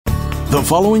The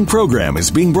following program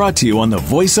is being brought to you on the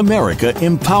Voice America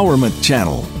Empowerment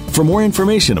Channel. For more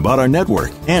information about our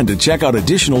network and to check out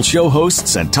additional show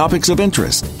hosts and topics of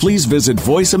interest, please visit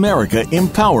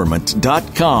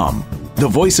voiceamericaempowerment.com. The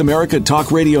Voice America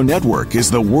Talk Radio Network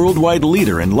is the worldwide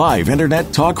leader in live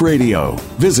Internet talk radio.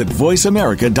 Visit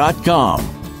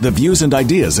voiceamerica.com. The views and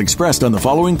ideas expressed on the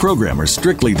following program are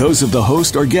strictly those of the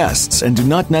host or guests and do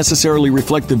not necessarily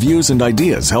reflect the views and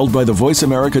ideas held by the Voice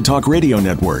America Talk Radio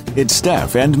Network, its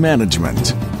staff, and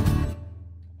management.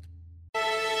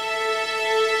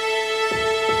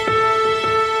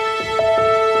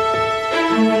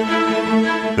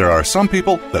 There are some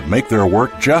people that make their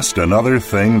work just another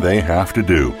thing they have to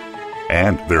do.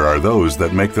 And there are those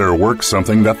that make their work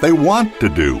something that they want to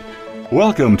do.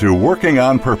 Welcome to Working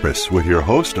on Purpose with your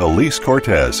host, Elise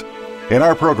Cortez. In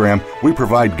our program, we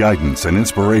provide guidance and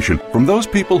inspiration from those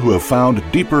people who have found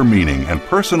deeper meaning and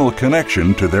personal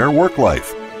connection to their work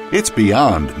life. It's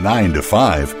beyond 9 to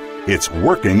 5. It's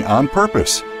working on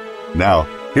purpose. Now,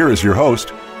 here is your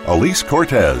host, Elise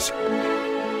Cortez.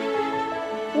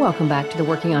 Welcome back to the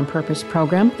Working on Purpose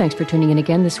program. Thanks for tuning in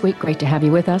again this week. Great to have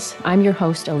you with us. I'm your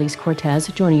host, Elise Cortez,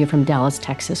 joining you from Dallas,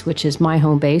 Texas, which is my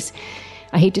home base.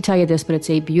 I hate to tell you this, but it's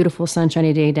a beautiful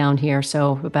sunshiny day down here,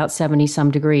 so about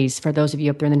 70-some degrees for those of you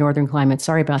up there in the northern climate.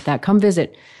 Sorry about that. Come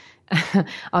visit.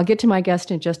 I'll get to my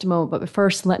guest in just a moment, but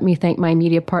first, let me thank my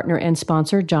media partner and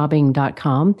sponsor,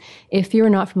 Jobbing.com. If you're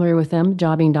not familiar with them,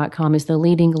 Jobbing.com is the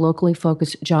leading locally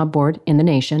focused job board in the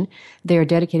nation. They are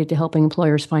dedicated to helping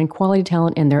employers find quality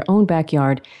talent in their own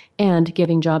backyard and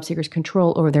giving job seekers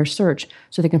control over their search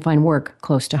so they can find work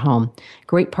close to home.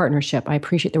 Great partnership. I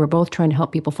appreciate that we're both trying to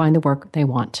help people find the work they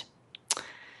want.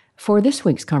 For this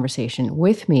week's conversation,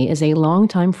 with me is a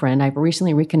longtime friend I've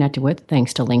recently reconnected with,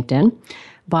 thanks to LinkedIn.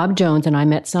 Bob Jones and I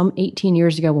met some 18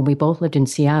 years ago when we both lived in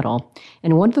Seattle.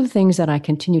 And one of the things that I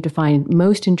continue to find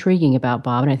most intriguing about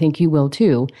Bob, and I think you will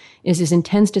too, is his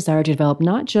intense desire to develop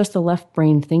not just the left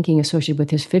brain thinking associated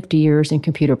with his 50 years in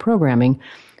computer programming,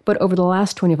 but over the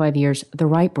last 25 years, the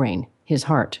right brain, his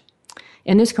heart.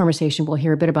 In this conversation, we'll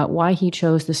hear a bit about why he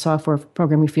chose the software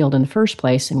programming field in the first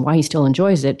place and why he still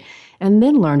enjoys it, and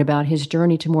then learn about his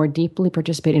journey to more deeply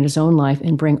participate in his own life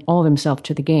and bring all of himself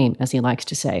to the game, as he likes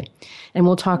to say. And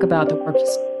we'll talk about the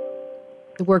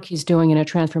work he's doing in a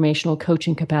transformational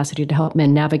coaching capacity to help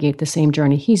men navigate the same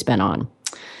journey he's been on.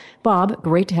 Bob,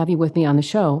 great to have you with me on the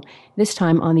show, this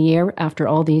time on the air after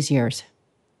all these years.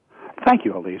 Thank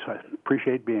you, Elise. I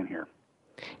appreciate being here.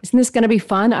 Isn't this going to be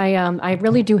fun? I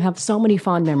really do have so many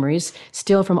fond memories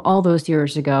still from all those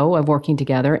years ago of working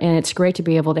together, and it's great to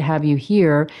be able to have you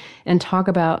here and talk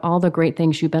about all the great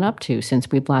things you've been up to since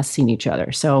we've last seen each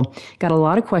other. So, got a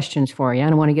lot of questions for you,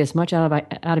 and I want to get as much out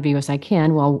of you as I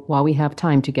can while we have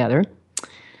time together.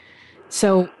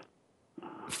 So,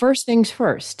 first things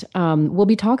first, we'll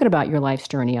be talking about your life's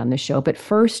journey on this show, but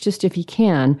first, just if you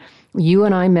can, you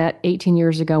and I met 18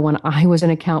 years ago when I was an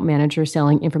account manager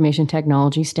selling information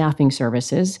technology staffing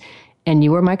services, and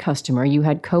you were my customer. You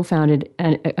had co-founded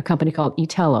a company called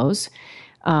eTelos.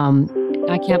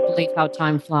 I can't believe how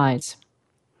time flies.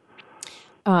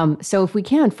 So if we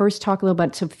can, first talk a little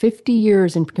about 50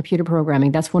 years in computer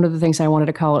programming. That's one of the things I wanted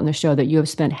to call it in the show, that you have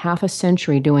spent half a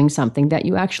century doing something that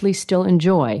you actually still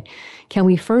enjoy. Can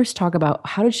we first talk about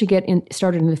how did you get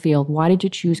started in the field? Why did you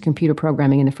choose computer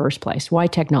programming in the first place? Why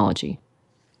technology?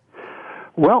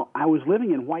 Well, I was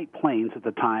living in White Plains at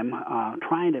the time,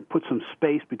 trying to put some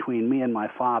space between me and my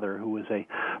father, who was a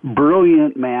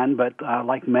brilliant man, but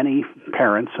like many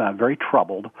parents, very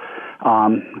troubled.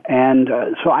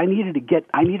 So I needed to get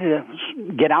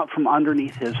out from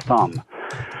underneath his thumb.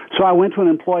 So I went to an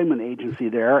employment agency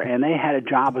there, and they had a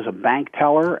job as a bank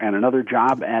teller and another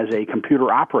job as a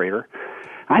computer operator.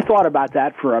 I thought about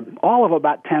that for all of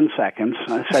about 10 seconds.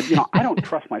 I said, I don't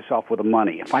trust myself with the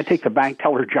money. If I take the bank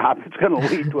teller job, it's going to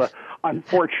lead to an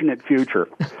unfortunate future.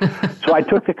 So I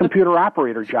took the computer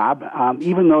operator job,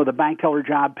 even though the bank teller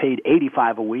job paid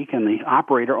 $85 a week and the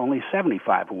operator only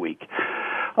 $75 a week.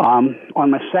 On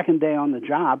my second day on the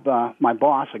job, my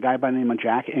boss, a guy by the name of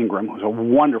Jack Ingram, who was a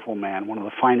wonderful man, one of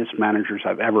the finest managers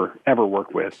I've ever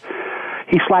worked with,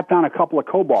 he slapped down a couple of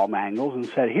COBOL manuals and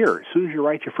said, here, as soon as you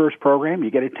write your first program, you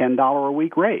get a $10 a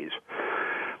week raise.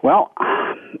 Well,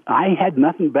 I had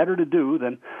nothing better to do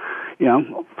than,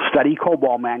 study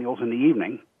COBOL manuals in the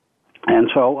evening. And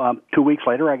so 2 weeks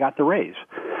later, I got the raise.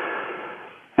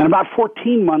 And about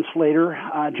 14 months later,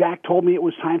 Jack told me it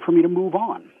was time for me to move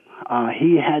on.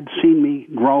 He had seen me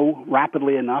grow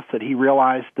rapidly enough that he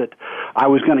realized that I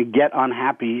was going to get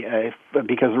unhappy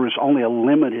because there was only a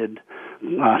limited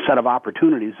set of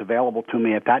opportunities available to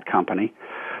me at that company.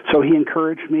 So he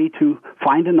encouraged me to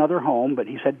find another home, but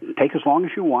he said, take as long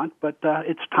as you want, but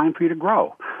it's time for you to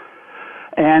grow.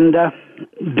 And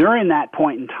during that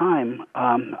point in time,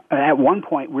 at one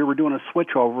point we were doing a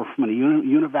switchover from a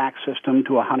UNIVAC system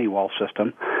to a Honeywell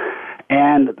system,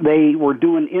 and they were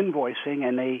doing invoicing,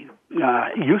 and they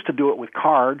used to do it with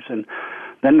cards, and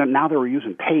then now they were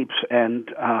using tapes,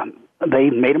 and they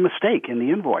made a mistake in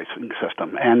the invoicing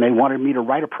system, and they wanted me to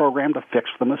write a program to fix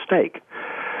the mistake.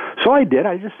 So I did.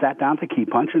 I just sat down to Key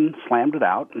Punch and slammed it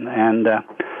out, and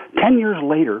 10 years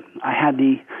later, I had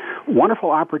the wonderful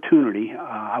opportunity.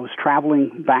 I was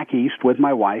traveling back east with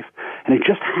my wife, and it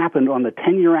just happened on the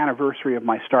 10-year anniversary of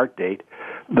my start date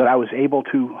that I was able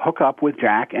to hook up with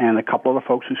Jack and a couple of the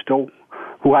folks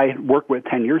who I worked with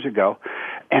 10 years ago,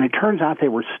 and it turns out they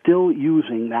were still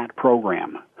using that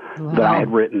program that I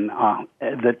had written,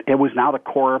 that it was now the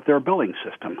core of their billing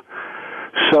system.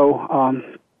 So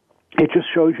it just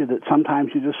shows you that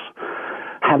sometimes you just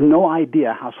have no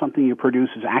idea how something you produce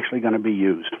is actually going to be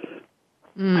used.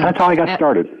 That's how I got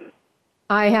started.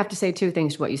 I have to say two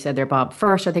things to what you said there, Bob.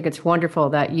 First, I think it's wonderful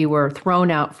that you were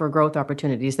thrown out for growth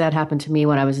opportunities. That happened to me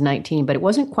when I was 19, but it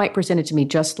wasn't quite presented to me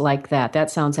just like that. That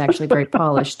sounds actually very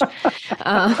polished.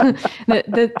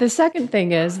 The second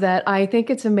thing is that I think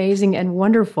it's amazing and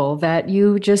wonderful that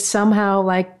you just somehow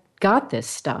got this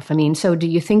stuff. I mean, so do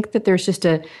you think that there's just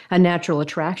a natural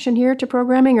attraction here to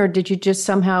programming, or did you just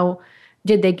somehow,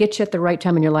 did they get you at the right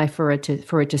time in your life for it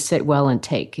to sit well and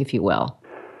take, if you will?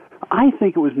 I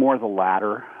think it was more the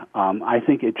latter. I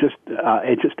think it just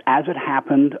as it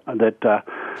happened that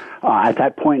at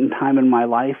that point in time in my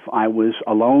life, I was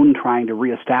alone trying to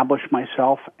reestablish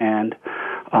myself, and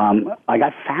I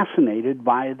got fascinated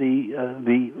by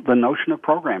the notion of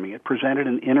programming. It presented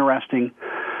an interesting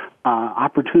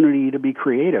opportunity to be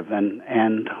creative, and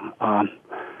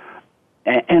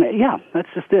yeah, that's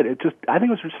just it. I think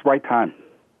it was just the right time.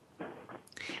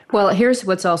 Well, here's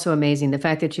what's also amazing. The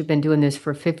fact that you've been doing this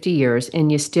for 50 years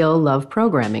and you still love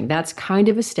programming. That's kind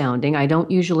of astounding. I don't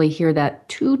usually hear that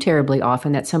too terribly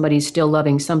often, that somebody's still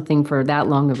loving something for that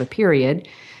long of a period.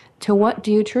 To what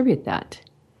do you attribute that?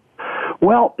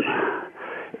 Well,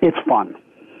 it's fun.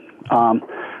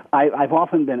 I've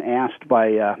often been asked by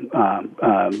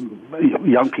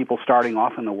young people starting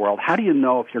off in the world, how do you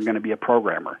know if you're going to be a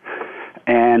programmer?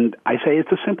 And I say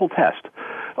it's a simple test.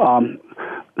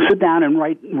 Sit down and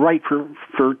write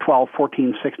for 12,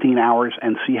 14, 16 hours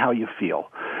and see how you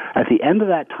feel. At the end of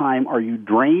that time, are you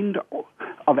drained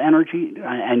of energy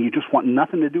and you just want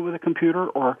nothing to do with a computer,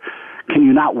 or can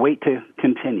you not wait to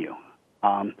continue?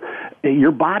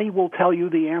 Your body will tell you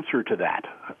the answer to that.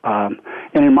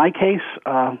 And in my case,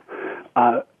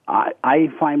 I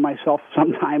find myself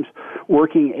sometimes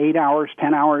working 8 hours,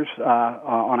 10 hours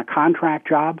on a contract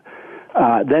job,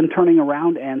 then turning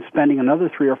around and spending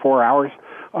another 3 or 4 hours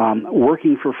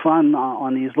working for fun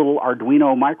on these little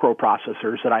Arduino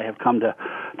microprocessors that I have come to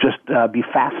just be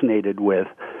fascinated with.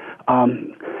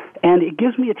 And it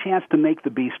gives me a chance to make the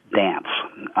beast dance.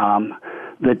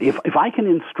 That if I can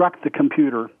instruct the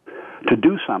computer to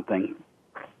do something,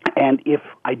 and if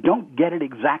I don't get it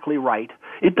exactly right,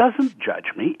 it doesn't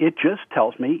judge me. It just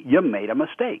tells me you made a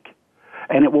mistake.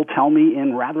 And it will tell me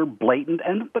in rather blatant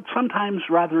but sometimes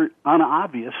rather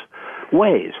unobvious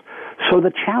ways. So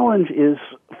the challenge is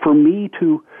for me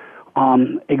to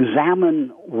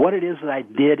examine what it is that I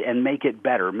did and make it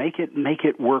better, make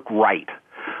it work right.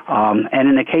 And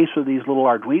in the case of these little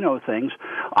Arduino things,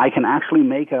 I can actually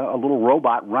make a little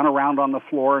robot run around on the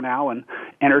floor now and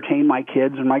entertain my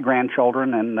kids and my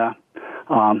grandchildren, and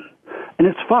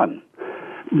it's fun.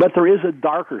 But there is a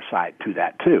darker side to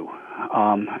that too,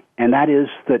 and that is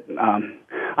that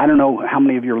I don't know how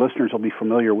many of your listeners will be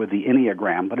familiar with the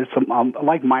Enneagram, but it's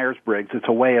like Myers-Briggs. It's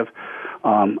a way of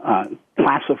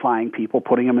classifying people,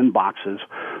 putting them in boxes,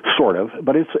 sort of.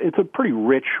 But it's a pretty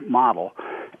rich model.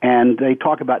 And they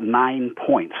talk about 9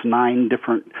 points, 9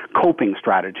 different coping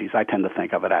strategies, I tend to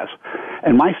think of it as.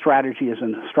 And my strategy is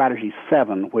in strategy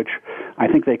 7, which I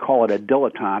think they call it a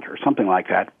dilettante or something like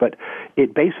that. But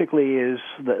it basically is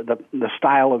the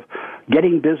style of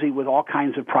getting busy with all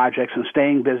kinds of projects and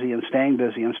staying busy and staying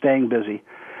busy and staying busy.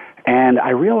 And I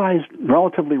realized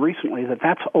relatively recently that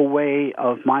that's a way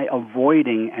of my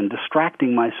avoiding and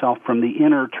distracting myself from the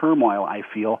inner turmoil I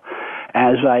feel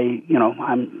as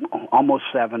I'm almost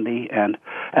 70, and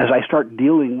as I start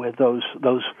dealing with those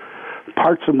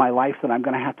parts of my life that I'm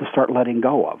going to have to start letting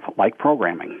go of, like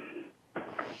programming.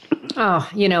 Oh,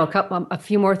 a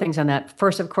few more things on that.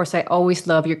 First, of course, I always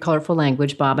love your colorful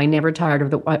language, Bob. I never tire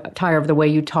of the way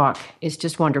you talk. It's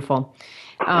just wonderful.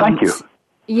 Thank you.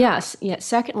 Yes.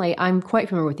 Secondly, I'm quite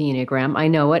familiar with the Enneagram. I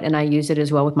know it, and I use it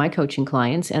as well with my coaching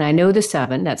clients. And I know the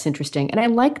 7. That's interesting. And I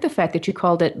like the fact that you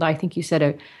called it, I think you said,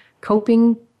 a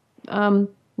coping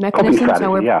mechanism. Coping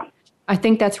strategy, yeah. I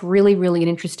think that's really, really an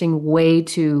interesting way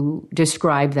to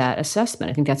describe that assessment.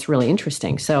 I think that's really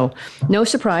interesting. So no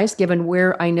surprise, given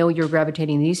where I know you're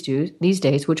gravitating these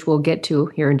days, which we'll get to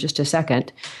here in just a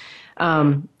second.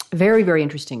 Very, very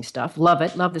interesting stuff. Love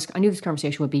it. Love this. I knew this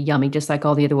conversation would be yummy, just like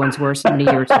all the other ones were so many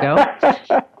years ago.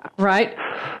 Right?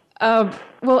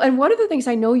 Well, and one of the things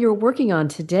I know you're working on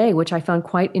today, which I found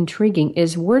quite intriguing,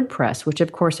 is WordPress, which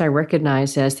of course I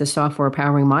recognize as the software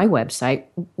powering my website.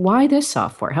 Why this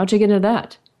software? How'd you get into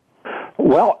that?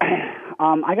 Well,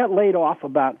 I got laid off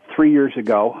about 3 years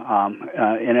ago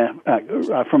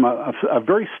from a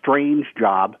very strange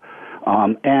job,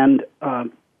 and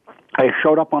I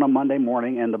showed up on a Monday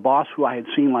morning, and the boss, who I had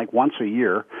seen like once a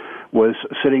year, was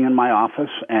sitting in my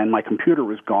office, and my computer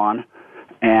was gone.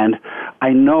 And I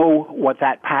know what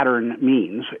that pattern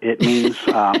means. It means,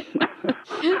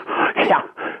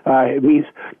 it means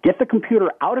get the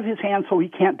computer out of his hands so he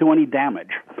can't do any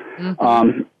damage.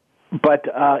 Mm-hmm. But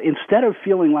instead of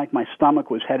feeling like my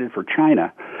stomach was headed for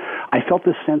China, I felt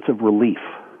this sense of relief.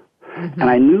 Mm-hmm. And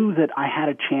I knew that I had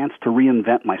a chance to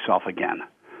reinvent myself again.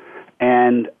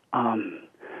 And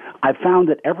I've found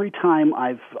that every time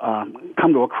I've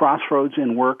come to a crossroads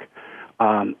in work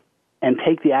and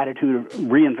take the attitude of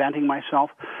reinventing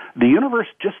myself, the universe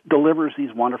just delivers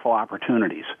these wonderful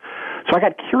opportunities. So I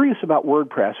got curious about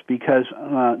WordPress because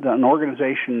an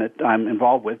organization that I'm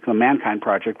involved with, the Mankind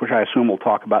Project, which I assume we'll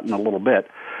talk about in a little bit,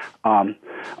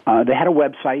 they had a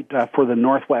website for the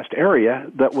Northwest area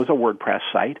that was a WordPress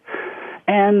site.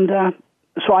 And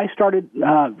so I started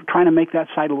trying to make that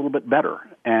site a little bit better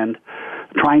and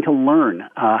trying to learn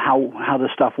how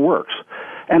this stuff works.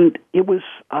 And it was,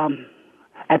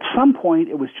 at some point,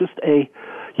 it was just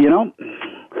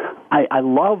I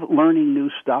love learning new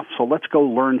stuff, so let's go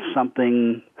learn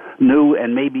something new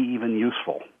and maybe even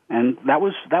useful. And that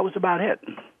was about it.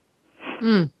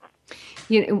 Mm.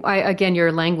 Again,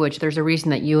 your language, there's a reason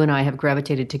that you and I have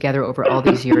gravitated together over all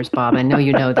these years, Bob. I know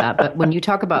you know that. But when you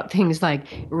talk about things like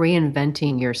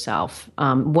reinventing yourself,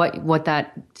 what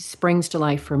that springs to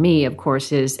life for me, of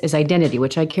course, is identity,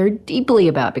 which I care deeply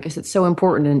about because it's so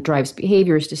important and drives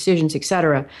behaviors, decisions, et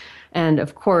cetera. And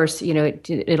of course,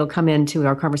 it'll come into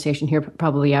our conversation here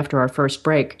probably after our first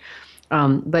break.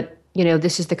 But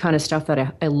this is the kind of stuff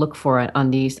that I look for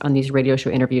on these radio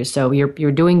show interviews. So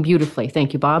you're doing beautifully.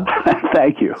 Thank you, Bob.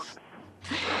 Thank you.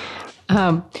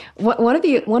 One of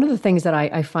the things that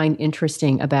I find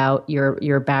interesting about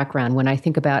your background when I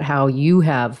think about how you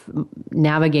have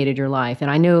navigated your life,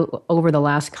 and I know over the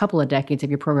last couple of decades of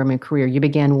your programming career, you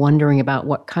began wondering about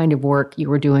what kind of work you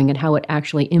were doing and how it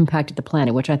actually impacted the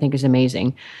planet, which I think is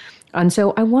amazing. And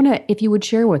so I want to, if you would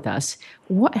share with us,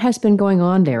 what has been going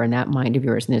on there in that mind of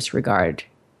yours in this regard?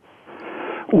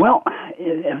 Well,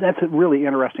 that's a really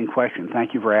interesting question.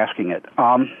 Thank you for asking it.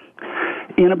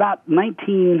 In about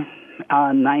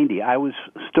 1990, I was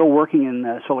still working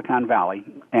in Silicon Valley,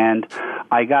 and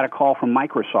I got a call from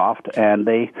Microsoft, and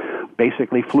they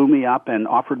basically flew me up and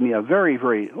offered me a very,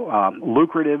 very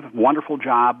lucrative, wonderful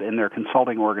job in their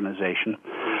consulting organization.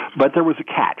 But there was a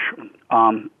catch.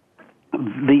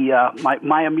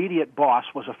 My immediate boss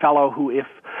was a fellow who, if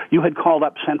you had called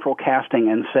up Central Casting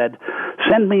and said,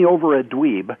 "Send me over a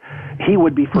dweeb," he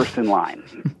would be first in line.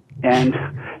 And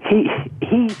he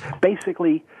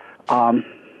basically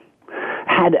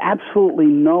had absolutely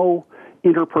no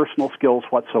interpersonal skills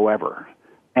whatsoever.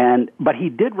 But he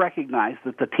did recognize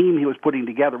that the team he was putting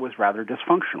together was rather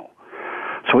dysfunctional.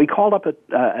 So he called up a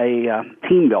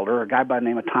team builder, a guy by the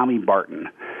name of Tommy Barton,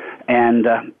 and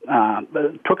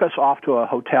took us off to a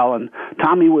hotel. And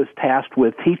Tommy was tasked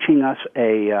with teaching us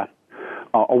a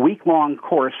week-long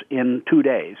course in 2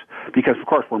 days, because, of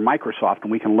course, we're Microsoft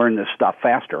and we can learn this stuff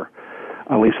faster.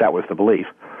 At least that was the belief.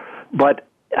 But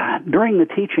during the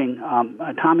teaching,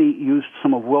 Tommy used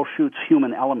some of Will Schutt's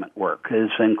human element work, his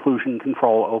inclusion,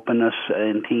 control, openness,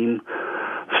 and team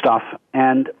stuff.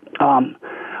 And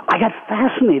I got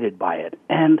fascinated by it.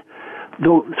 And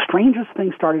the strangest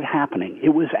thing started happening.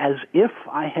 It was as if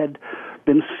I had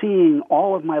been seeing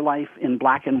all of my life in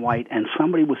black and white, and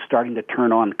somebody was starting to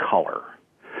turn on color.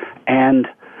 And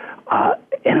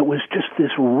it was just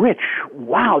this rich,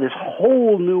 this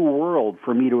whole new world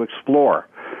for me to explore.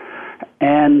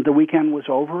 And the weekend was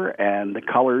over, and the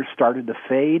colors started to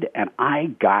fade, and I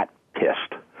got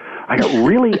pissed. I got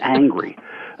really angry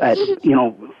at,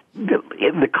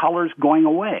 the colors going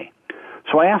away.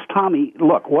 So I asked Tommy,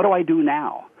 "Look, what do I do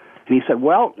now?" And he said,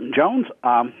 "Well, Jones,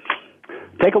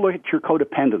 take a look at your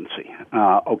codependency.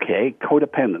 Okay,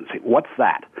 codependency. What's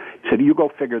that? He said, you go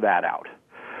figure that out.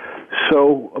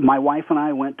 So my wife and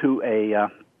I went to a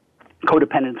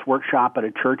codependence workshop at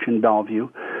a church in Bellevue,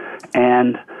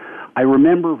 and I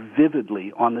remember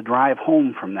vividly on the drive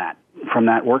home from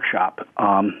that workshop,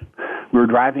 we were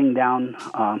driving down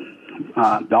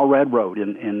Bell Red Road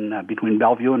in between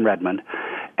Bellevue and Redmond,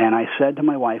 and I said to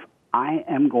my wife, I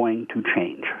am going to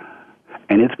change,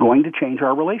 and it's going to change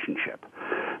our relationship.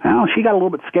 Well, she got a little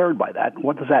bit scared by that.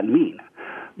 What does that mean?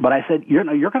 But I said, you're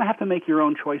going to have to make your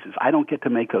own choices. I don't get to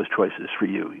make those choices for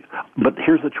you. But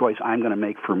here's the choice I'm going to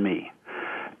make for me.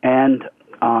 And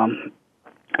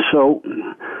so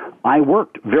I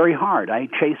worked very hard. I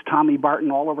chased Tommy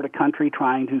Barton all over the country,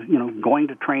 going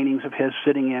to trainings of his,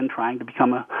 sitting in, trying to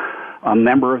become a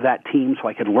member of that team so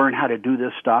I could learn how to do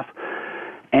this stuff.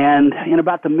 And in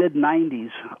about the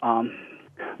mid-'90s,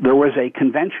 there was a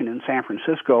convention in San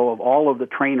Francisco of all of the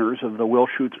trainers of the Will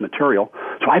Schutz material.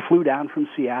 So I flew down from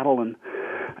Seattle and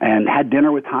had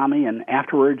dinner with Tommy, and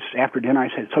afterwards, after dinner, I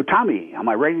said, so Tommy, am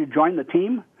I ready to join the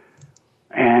team?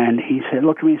 And he said,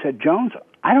 looked at me and said, Jones,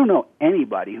 I don't know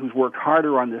anybody who's worked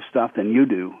harder on this stuff than you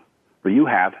do, or you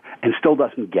have, and still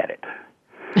doesn't get it.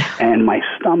 And my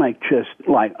stomach just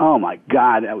oh my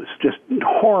God, that was just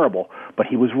horrible. But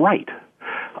he was right.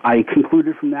 I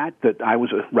concluded from that I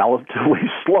was a relatively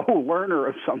slow learner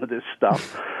of some of this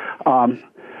stuff.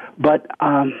 But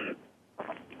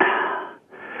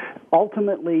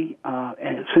ultimately,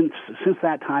 and since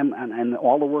that time and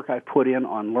all the work I've put in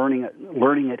on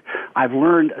learning it, I've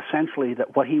learned essentially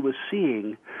that what he was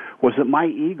seeing was that my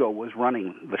ego was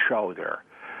running the show there.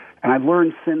 And I've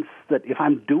learned since that if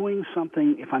I'm doing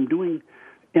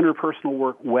interpersonal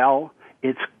work well,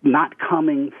 it's not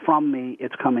coming from me,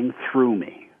 it's coming through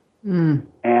me. Mm.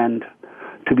 And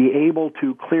to be able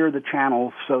to clear the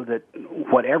channels so that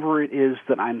whatever it is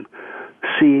that I'm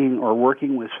seeing or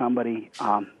working with somebody,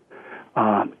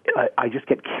 I just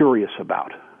get curious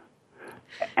about.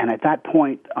 And at that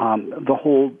point, the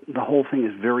whole thing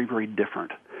is very, very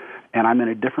different. And I'm in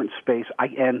a different space.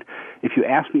 And if you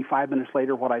asked me 5 minutes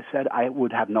later what I said, I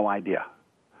would have no idea,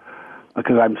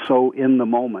 because I'm so in the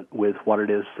moment with what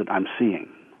it is that I'm seeing.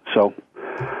 So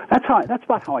that's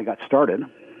about how I got started.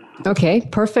 Okay,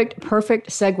 perfect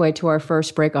segue to our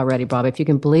first break already, Bob. If you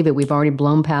can believe it, we've already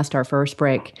blown past our first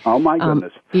break. Oh, my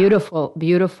goodness.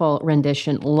 Beautiful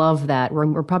rendition. Love that.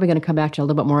 We're probably going to come back to a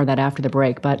little bit more of that after the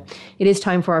break, but it is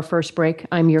time for our first break.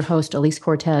 I'm your host, Elise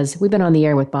Cortez. We've been on the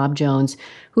air with Bob Jones,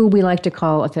 who we like to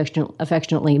call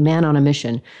affectionately Man on a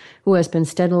Mission, who has been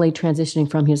steadily transitioning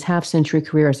from his half-century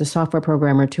career as a software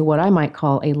programmer to what I might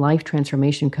call a life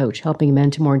transformation coach, helping men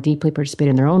to more deeply participate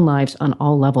in their own lives on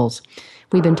all levels.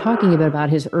 We've been talking a bit about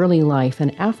his early life,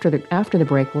 and after the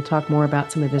break, we'll talk more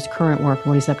about some of his current work and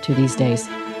what he's up to these days.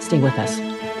 Stay with us.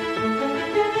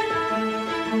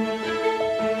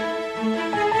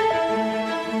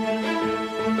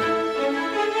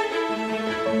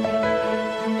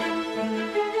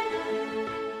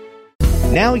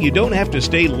 Now you don't have to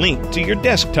stay linked to your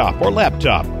desktop or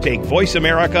laptop. Take Voice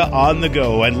America on the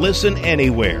go and listen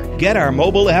anywhere. Get our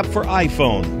mobile app for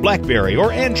iPhone, BlackBerry,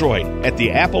 or Android at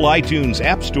the Apple iTunes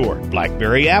App Store,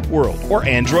 BlackBerry App World, or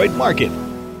Android Market.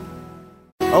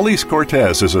 Elise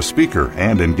Cortez is a speaker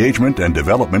and engagement and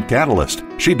development catalyst.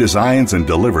 She designs and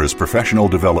delivers professional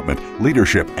development,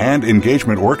 leadership, and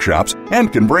engagement workshops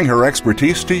and can bring her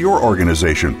expertise to your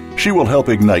organization. She will help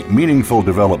ignite meaningful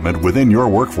development within your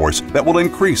workforce that will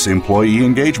increase employee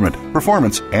engagement,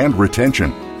 performance, and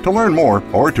retention. To learn more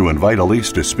or to invite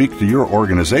Elise to speak to your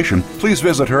organization, please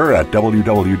visit her at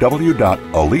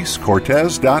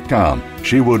www.elisecortez.com.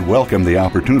 She would welcome the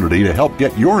opportunity to help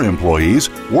get your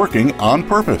employees working on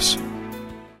purpose.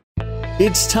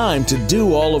 It's time to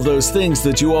do all of those things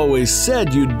that you always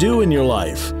said you'd do in your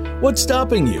life. What's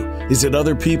stopping you? Is it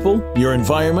other people, your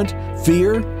environment,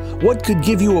 fear? What could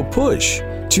give you a push?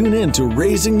 Tune in to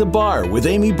Raising the Bar with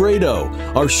Amy Brado.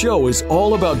 Our show is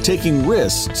all about taking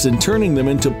risks and turning them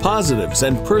into positives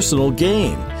and personal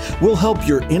gain. We'll help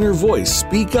your inner voice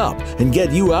speak up and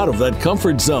get you out of that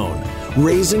comfort zone.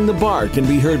 Raising the Bar can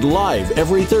be heard live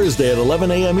every Thursday at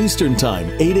 11 a.m. Eastern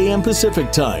Time, 8 a.m.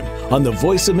 Pacific Time on the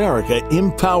Voice America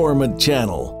Empowerment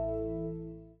Channel.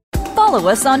 Follow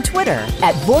us on Twitter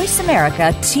at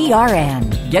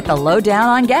VoiceAmericaTRN. Get the lowdown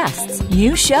on guests,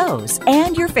 new shows,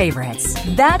 and your favorites.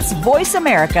 That's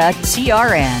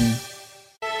VoiceAmericaTRN.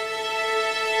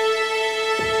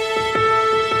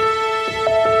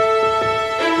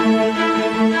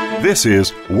 This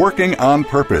is Working on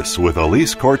Purpose with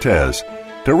Elise Cortez.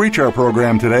 To reach our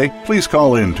program today, please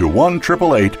call in to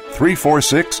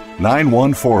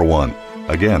 1-888-346-9141.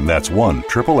 Again, that's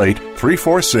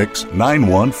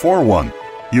 1-888-346-9141.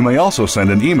 You may also send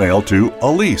an email to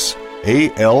Alise,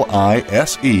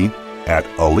 A-L-I-S-E, at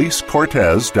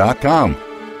AliseCortez.com.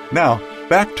 Now,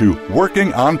 back to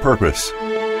Working on Purpose.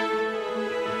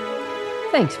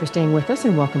 Thanks for staying with us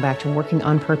and welcome back to Working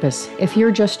on Purpose. If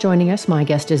you're just joining us, my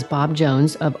guest is Bob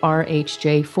Jones of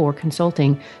RHJ4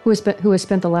 Consulting, who has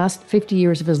spent the last 50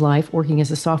 years of his life working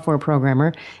as a software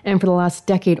programmer, and for the last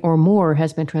decade or more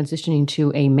has been transitioning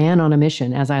to a man on a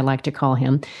mission, as I like to call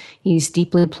him. He's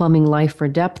deeply plumbing life for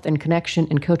depth and connection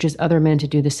and coaches other men to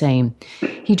do the same.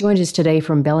 He joins us today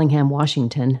from Bellingham,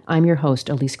 Washington. I'm your host,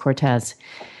 Alise Cortez.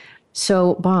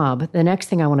 So, Bob, the next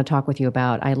thing I want to talk with you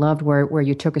about, I loved where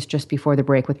you took us just before the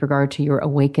break with regard to your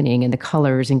awakening and the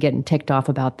colors and getting ticked off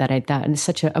about that. And it's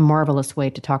such a marvelous way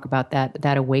to talk about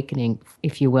that awakening,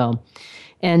 if you will.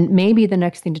 And maybe the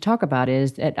next thing to talk about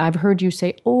is that I've heard you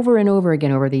say over and over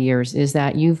again over the years is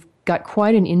that you've got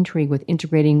quite an intrigue with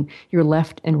integrating your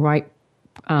left and right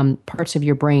parts of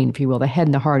your brain, if you will, the head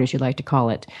and the heart, as you like to call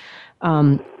it.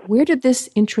 Where did this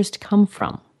interest come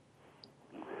from?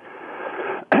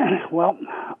 Well,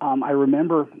 I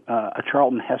remember a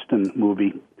Charlton Heston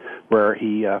movie where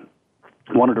he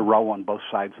wanted to row on both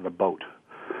sides of the boat,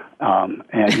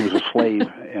 and he was a slave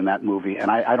in that movie.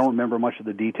 And I don't remember much of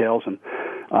the details,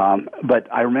 but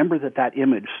I remember that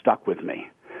image stuck with me.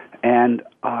 And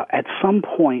at some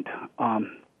point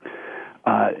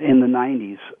in the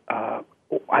 90s,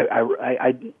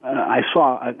 I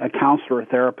saw a counselor, a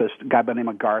therapist, a guy by the name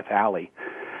of Garth Alley.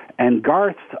 And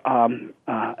Garth,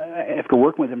 after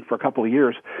working with him for a couple of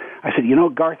years, I said,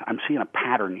 Garth, I'm seeing a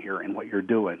pattern here in what you're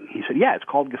doing. He said, yeah, it's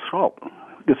called Gestalt.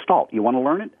 You want to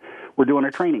learn it? We're doing a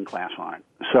training class on it.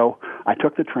 So I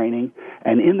took the training,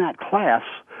 and in that class,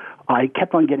 I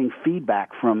kept on getting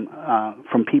feedback from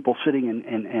people sitting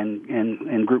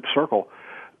in group circle.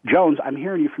 Jones, I'm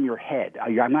hearing you from your head.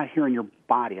 I'm not hearing your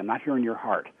body. I'm not hearing your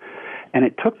heart. And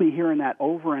it took me hearing that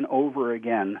over and over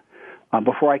again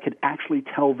before I could actually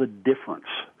tell the difference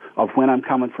of when I'm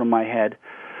coming from my head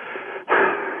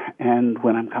and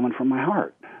when I'm coming from my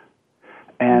heart.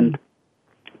 And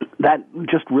that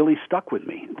just really stuck with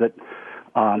me.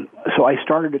 So I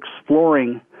started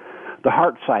exploring the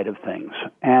heart side of things.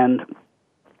 And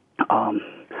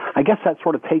I guess that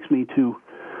sort of takes me to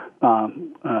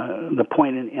the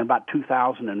point in about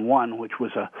 2001, which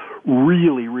was a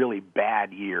really, really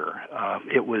bad year.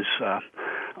 It was,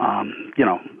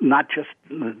 not just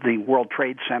the World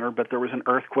Trade Center, but there was an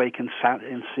earthquake in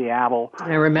Seattle.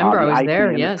 I remember I was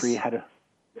there, yes. And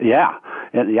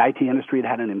the IT industry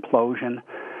had an implosion.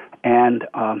 And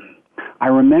I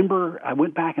remember I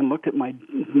went back and looked at my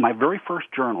very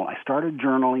first journal. I started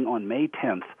journaling on May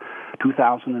 10th,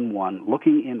 2001,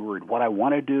 looking inward, what I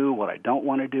want to do, what I don't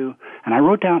want to do. And I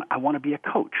wrote down, I want to be a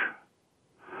coach.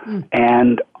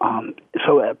 And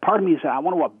so part of me said, I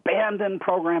want to abandon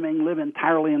programming, live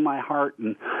entirely in my heart.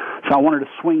 And so I wanted to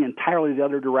swing entirely the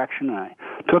other direction. And I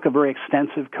took a very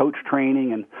extensive coach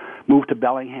training and moved to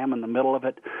Bellingham in the middle of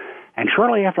it. And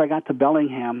shortly after I got to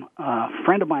Bellingham, a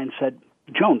friend of mine said,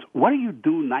 Jones, what do you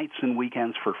do nights and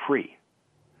weekends for free?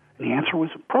 And the answer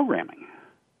was programming.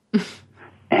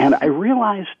 And I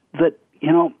realized that,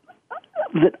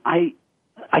 that I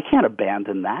can't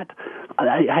abandon that.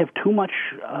 I have too much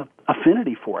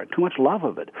affinity for it, too much love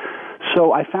of it.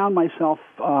 So I found myself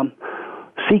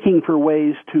seeking for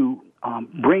ways to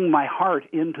bring my heart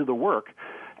into the work.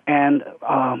 And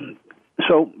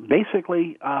so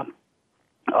basically, I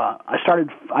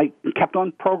kept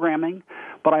on programming,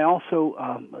 but I also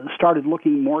started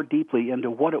looking more deeply into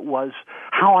what it was,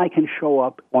 how I can show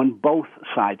up on both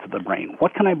sides of the brain.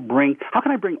 What can I bring? How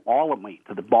can I bring all of me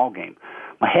to the ball game?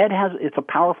 My head it's a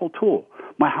powerful tool.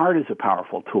 My heart is a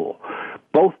powerful tool.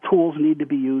 Both tools need to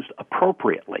be used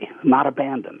appropriately, not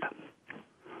abandoned.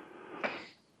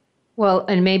 Well,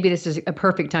 and maybe this is a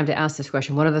perfect time to ask this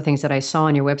question. One of the things that I saw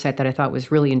on your website that I thought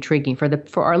was really intriguing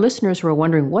for our listeners who are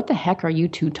wondering, what the heck are you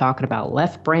two talking about?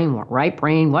 Left brain, right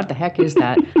brain? What the heck is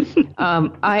that?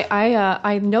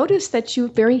 I noticed that you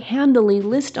very handily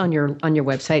list on your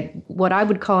website what I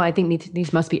would call, I think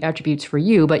these must be attributes for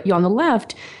you, but on the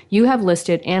left, you have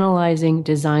listed analyzing,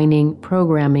 designing,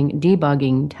 programming,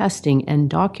 debugging, testing,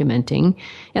 and documenting.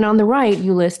 And on the right,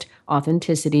 you list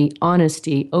authenticity,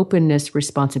 honesty, openness,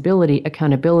 responsibility,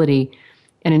 accountability,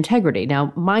 and integrity.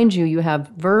 Now, mind you, you have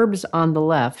verbs on the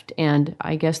left, and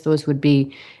I guess those would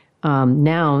be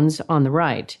nouns on the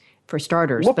right for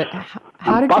starters. Whoops. But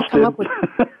how did you come up with?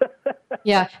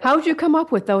 Yeah, how did you come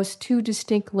up with those two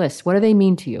distinct lists? What do they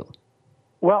mean to you?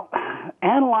 Well,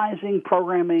 analyzing,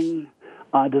 programming,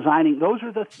 designing; those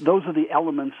are the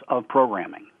elements of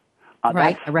programming.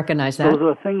 Right, I recognize that. Those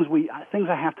are the things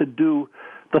I have to do,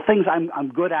 the things I'm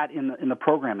good at in the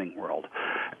programming world.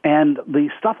 And the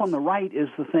stuff on the right is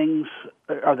the things,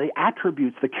 are the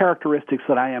attributes, the characteristics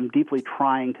that I am deeply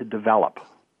trying to develop.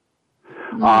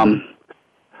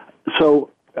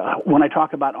 So when I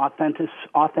talk about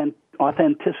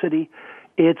authenticity,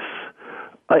 it's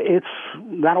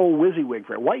that old WYSIWYG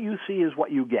phrase. What you see is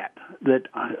what you get. That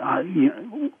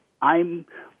I'm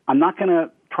not going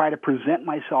to try to present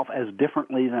myself as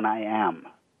differently than I am,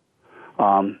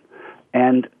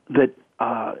 and that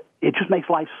it just makes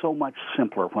life so much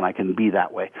simpler when I can be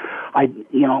that way.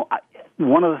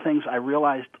 One of the things I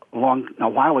realized a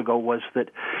while ago was that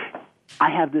I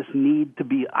have this need to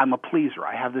be. I'm a pleaser.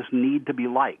 I have this need to be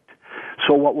liked.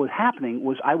 So what was happening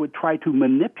was I would try to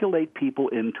manipulate people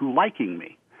into liking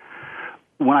me.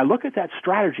 When I look at that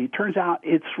strategy, it turns out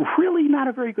it's really not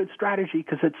a very good strategy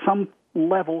because at some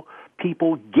level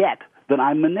people get that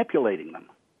I'm manipulating them.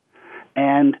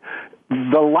 And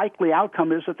the likely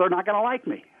outcome is that they're not going to like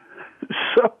me.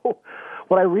 So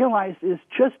what I realized is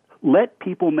just let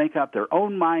people make up their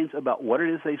own minds about what it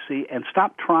is they see and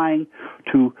stop trying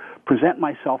to present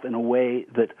myself in a way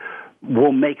that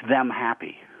will make them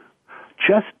happy.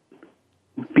 Just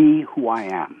be who I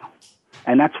am.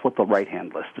 And that's what the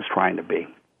right-hand list is trying to be.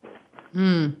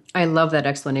 I love that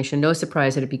explanation. No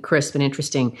surprise that it'd be crisp and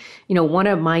interesting. One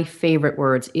of my favorite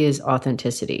words is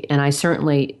authenticity. And I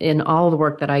certainly, in all the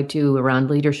work that I do around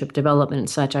leadership development and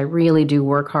such, I really do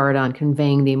work hard on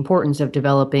conveying the importance of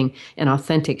developing an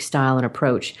authentic style and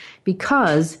approach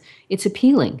because it's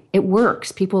appealing. It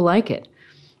works. People like it.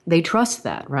 They trust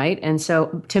that, right? And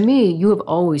so to me, you have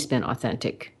always been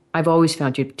authentic. I've always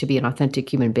found you to be an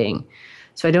authentic human being.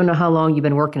 So I don't know how long you've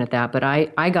been working at that, but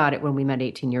I got it when we met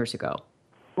 18 years ago.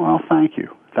 Well, thank you.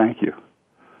 Thank you.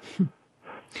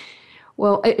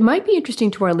 Well, it might be interesting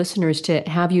to our listeners to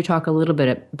have you talk a little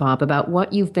bit, Bob, about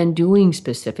what you've been doing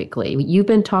specifically. You've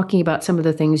been talking about some of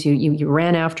the things you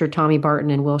ran after Tommy Barton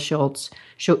and Will Schutz,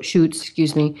 to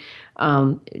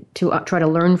try to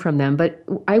learn from them. But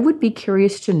I would be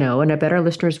curious to know, and I bet our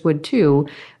listeners would too,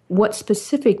 what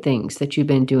specific things that you've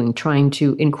been doing trying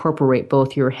to incorporate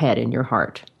both your head and your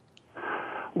heart?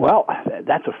 Well,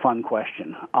 that's a fun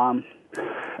question.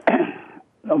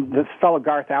 This fellow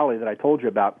Garth Alley that I told you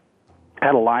about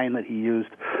had a line that he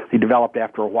developed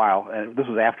after a while. This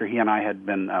was after he and I had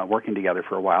been working together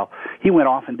for a while. He went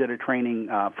off and did a training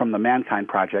from the Mankind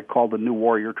Project called the New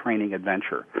Warrior Training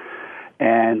Adventure.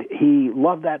 And he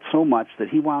loved that so much that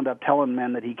he wound up telling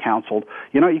men that he counseled,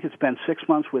 you could spend 6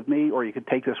 months with me or you could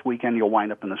take this weekend, you'll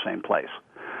wind up in the same place.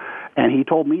 And he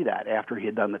told me that after he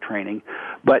had done the training.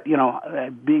 But,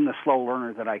 being the slow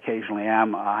learner that I occasionally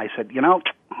am, I said,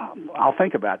 I'll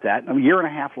think about that. A year and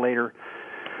a half later,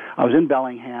 I was in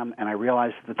Bellingham, and I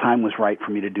realized that the time was right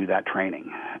for me to do that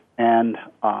training. And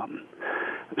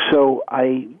so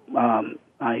I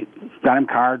got in a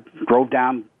car, drove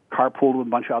down, carpooled with a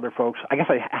bunch of other folks. I guess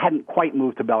I hadn't quite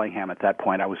moved to Bellingham at that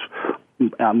point. I was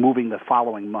moving the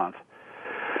following month.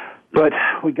 But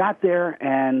we got there,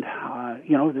 and,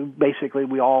 basically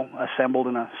we all assembled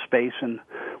in a space and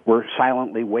were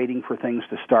silently waiting for things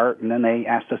to start. And then they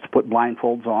asked us to put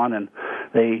blindfolds on, and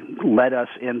they led us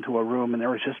into a room, and there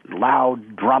was just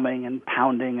loud drumming and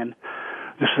pounding and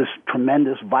just this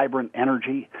tremendous, vibrant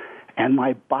energy. And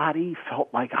my body felt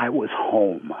like I was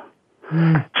home,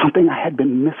 something I had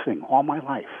been missing all my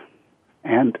life.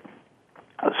 And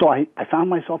so I found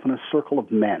myself in a circle of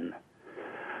men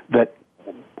that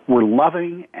were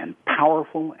loving and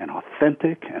powerful and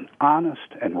authentic and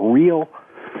honest and real,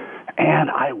 and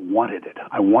I wanted it.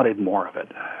 I wanted more of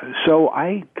it. So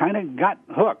I kind of got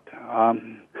hooked,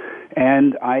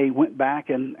 and I went back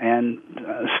and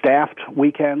staffed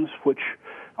weekends, which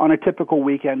on a typical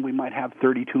weekend we might have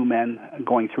 32 men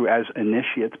going through as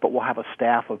initiates, but we'll have a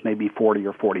staff of maybe 40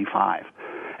 or 45.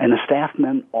 And the staff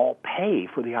men all pay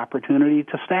for the opportunity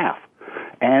to staff.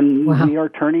 And we are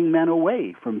turning men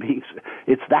away from being.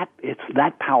 It's that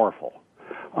powerful.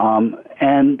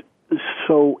 And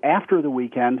so after the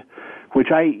weekend,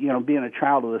 which I, being a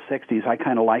child of the '60s, I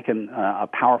kind of liken a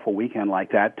powerful weekend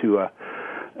like that to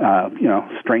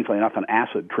strangely enough, an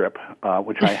acid trip,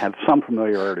 which I have some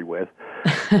familiarity with.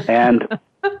 But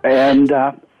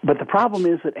the problem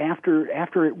is that after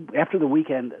the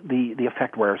weekend, the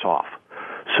effect wears off.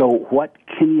 So what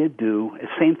can you do?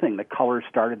 Same thing. The colors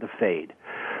started to fade.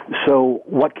 So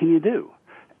what can you do?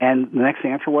 And the next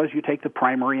answer was you take the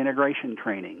primary integration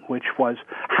training, which was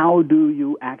how do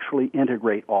you actually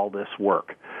integrate all this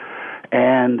work?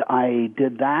 And I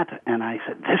did that, and I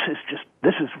said,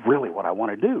 this is really what I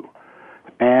want to do.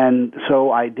 And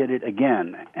so I did it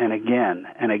again and again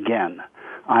and again.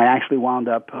 I actually wound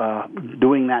up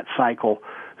doing that cycle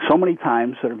so many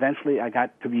times that eventually I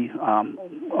got to be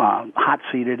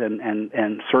hot-seated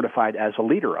and certified as a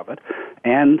leader of it.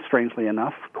 And strangely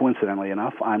enough, coincidentally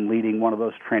enough, I'm leading one of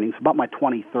those trainings, about my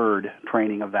 23rd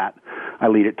training of that. I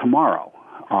lead it tomorrow,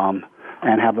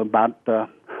 and have about a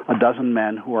dozen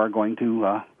men who are going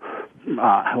to who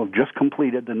have just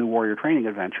completed the New Warrior Training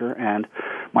Adventure, and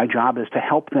my job is to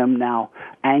help them now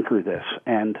anchor this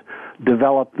and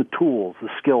develop the tools, the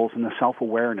skills, and the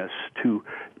self-awareness to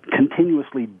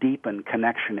continuously deepen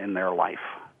connection in their life.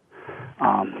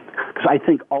 Because I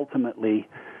think ultimately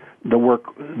the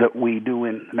work that we do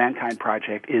in the Mankind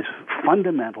Project is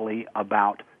fundamentally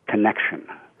about connection.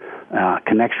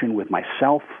 Connection with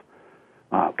myself,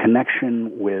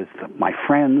 connection with my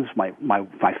friends, my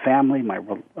family,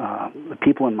 the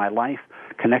people in my life,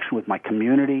 connection with my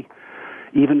community,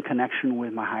 even connection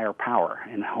with my higher power,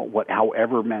 and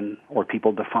however men or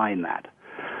people define that.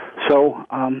 So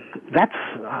I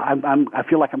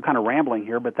feel like I'm kind of rambling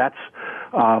here, but that's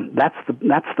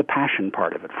the passion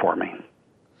part of it for me.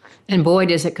 And boy,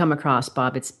 does it come across,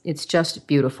 Bob. It's just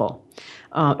beautiful.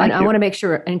 And I want to make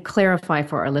sure and clarify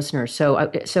for our listeners. So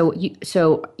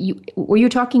were you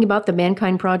talking about the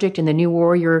Mankind Project and the New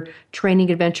Warrior Training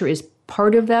Adventure is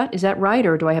part of that? Is that right,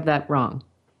 or do I have that wrong?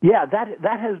 Yeah,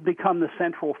 that has become the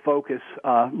central focus,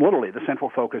 literally the central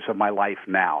focus of my life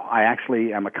now. I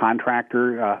actually am a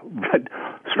contractor, but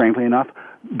strangely enough,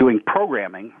 doing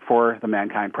programming for the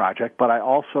Mankind Project, but I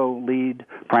also lead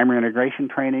primary integration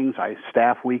trainings. I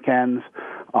staff weekends.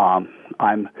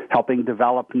 I'm helping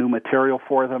develop new material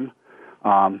for them.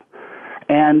 And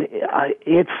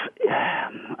it's,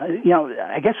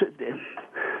 I guess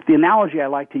the analogy I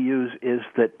like to use is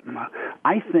that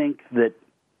I think that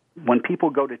when people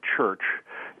go to church,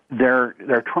 they're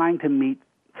trying to meet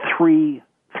three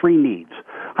needs.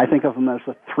 I think of them as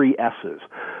the 3 S's.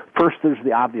 First, there's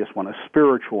the obvious one, a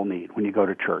spiritual need when you go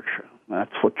to church.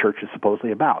 That's what church is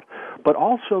supposedly about. But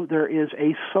also there is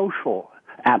a social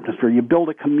atmosphere. You build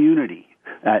a community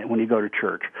when you go to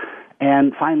church.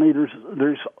 And finally,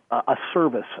 there's a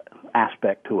service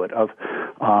aspect to it of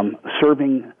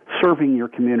serving your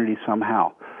community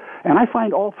somehow. And I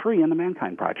find all 3 in the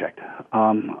Mankind Project.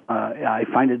 I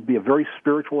find it to be a very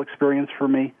spiritual experience for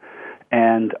me,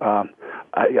 and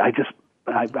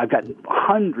I've got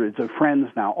hundreds of friends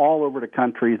now all over the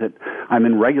country that I'm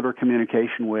in regular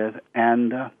communication with,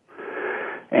 and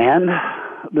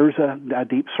there's a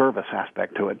deep service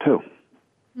aspect to it too.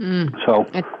 So.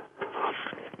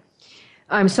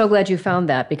 I'm so glad you found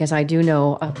that, because I do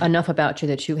know enough about you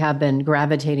that you have been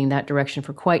gravitating that direction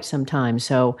for quite some time.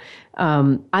 So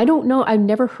I don't know. I've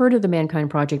never heard of the Mankind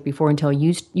Project before until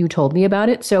you told me about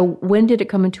it. So when did it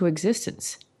come into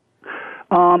existence?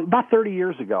 About 30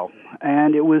 years ago.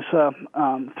 And it was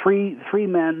three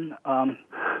men,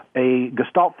 a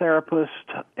Gestalt therapist,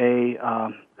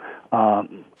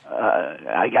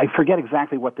 I forget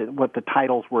exactly what the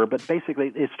titles were, but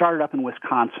basically it started up in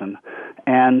Wisconsin,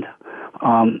 and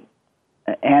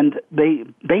they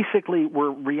basically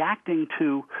were reacting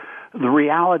to the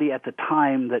reality at the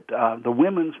time that the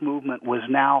women's movement was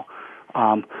now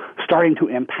starting to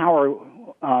empower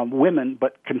women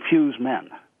but confuse men.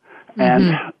 Mm-hmm.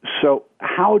 And so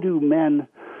how do men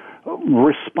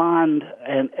respond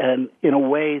and in a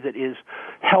way that is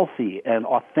healthy and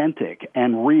authentic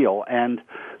and real? And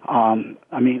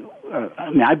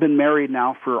I've been married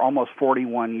now for almost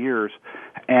 41 years,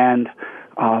 and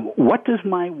what does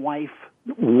my wife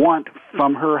want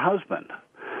from her husband?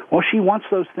 Well, she wants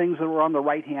those things that were on the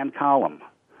right-hand column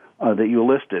that you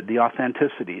listed, the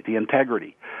authenticity, the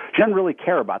integrity. She doesn't really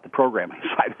care about the programming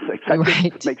side of things. I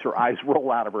think it makes her eyes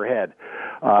roll out of her head.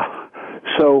 And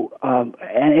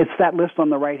it's that list on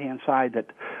the right-hand side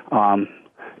that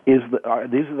these are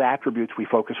the attributes we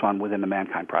focus on within the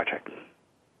Mankind Project.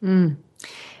 Mm.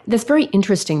 That's very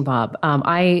interesting, Bob.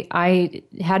 I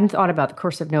hadn't thought about, of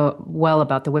course,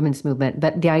 about the women's movement,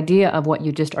 but the idea of what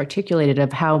you just articulated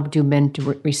of how do men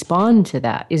respond to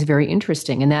that is very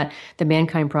interesting, and that the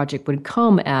Mankind Project would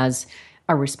come as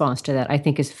a response to that, I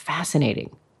think, is fascinating.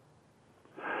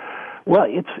 Well,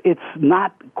 it's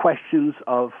not questions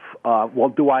of,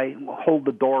 do I hold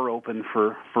the door open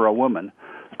for a woman?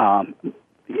 Of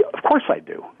course I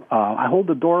do. I hold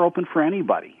the door open for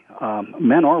anybody,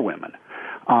 men or women.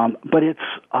 But it's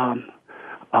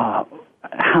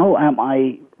how am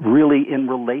I really in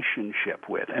relationship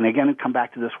with? And again, come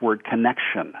back to this word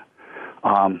connection.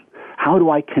 How do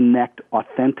I connect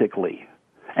authentically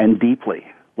and deeply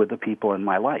with the people in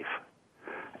my life?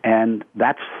 And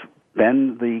that's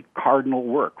been the cardinal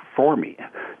work for me,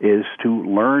 is to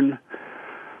learn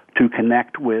to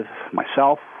connect with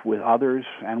myself, with others,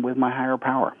 and with my higher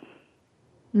power.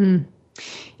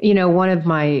 You know, one of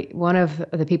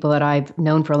the people that I've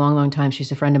known for a long, long time,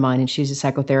 she's a friend of mine, and she's a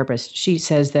psychotherapist. She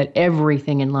says that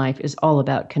everything in life is all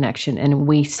about connection, and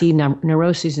we see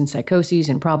neuroses and psychoses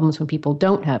and problems when people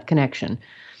don't have connection,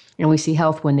 and we see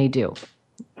health when they do.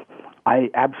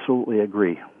 I absolutely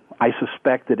agree. I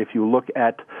suspect that if you look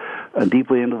at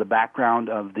deeply into the background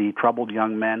of the troubled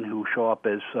young men who show up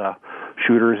as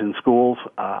shooters in schools,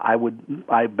 I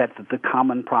bet that the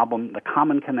common problem, the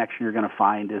common connection you're going to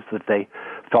find is that they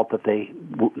felt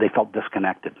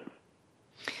disconnected.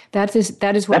 That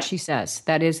is what she says.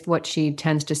 That is what she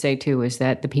tends to say too, is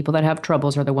that the people that have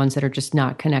troubles are the ones that are just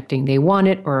not connecting. They want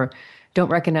it or don't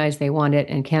recognize they want it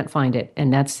and can't find it,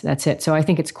 and that's it. So I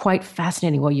think it's quite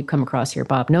fascinating what you've come across here,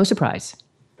 Bob. No surprise.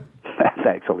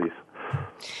 Thanks, Elise.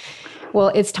 Well,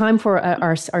 it's time for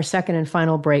our second and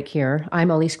final break here.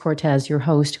 I'm Elise Cortez, your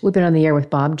host. We've been on the air with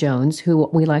Bob Jones, who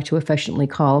we like to affectionately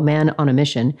call Man on a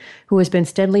Mission, who has been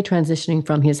steadily transitioning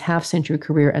from his half-century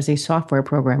career as a software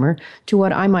programmer to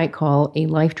what I might call a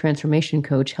life transformation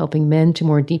coach, helping men to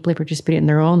more deeply participate in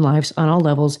their own lives on all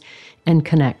levels and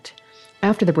connect.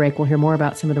 After the break, we'll hear more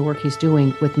about some of the work he's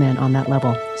doing with men on that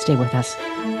level. Stay with us.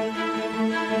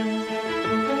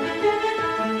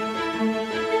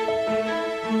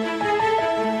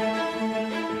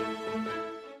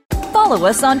 Follow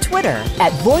us on Twitter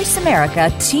at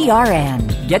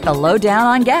VoiceAmericaTRN. Get the lowdown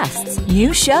on guests,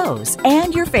 new shows,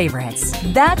 and your favorites.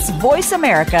 That's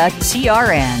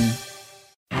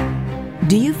VoiceAmericaTRN.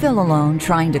 Do you feel alone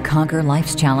trying to conquer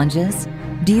life's challenges?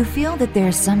 Do you feel that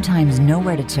there's sometimes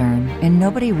nowhere to turn and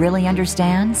nobody really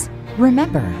understands?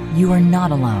 Remember, you are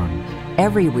not alone.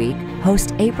 Every week,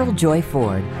 host April Joy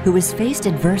Ford, who has faced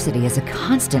adversity as a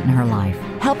constant in her life,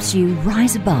 helps you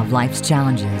rise above life's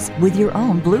challenges with your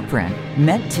own blueprint,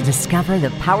 meant to discover the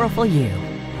powerful you.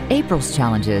 April's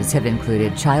challenges have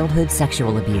included childhood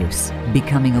sexual abuse,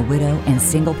 becoming a widow and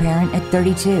single parent at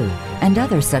 32, and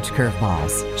other such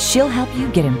curveballs. She'll help you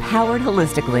get empowered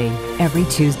holistically every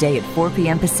Tuesday at 4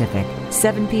 p.m. Pacific,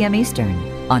 7 p.m. Eastern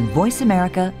on Voice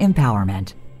America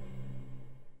Empowerment.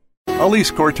 Elise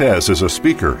Cortez is a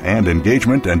speaker and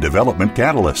engagement and development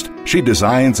catalyst. She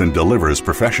designs and delivers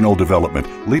professional development,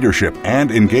 leadership, and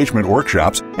engagement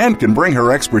workshops and can bring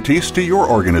her expertise to your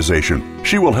organization.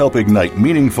 She will help ignite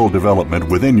meaningful development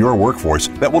within your workforce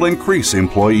that will increase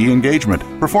employee engagement,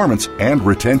 performance, and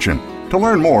retention. To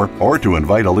learn more or to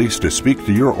invite Elise to speak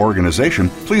to your organization,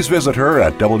 please visit her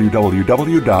at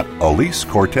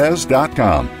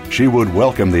www.elisecortez.com. She would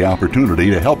welcome the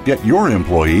opportunity to help get your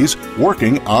employees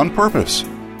working on purpose.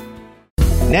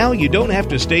 Now you don't have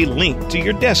to stay linked to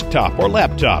your desktop or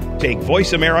laptop. Take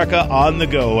Voice America on the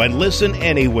go and listen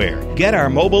anywhere. Get our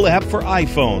mobile app for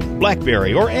iPhone,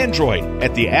 BlackBerry, or Android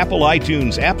at the Apple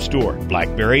iTunes App Store,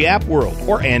 BlackBerry App World,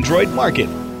 or Android Market.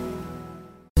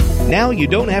 Now you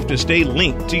don't have to stay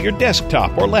linked to your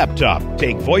desktop or laptop.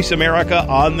 Take Voice America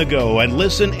on the go and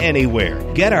listen anywhere.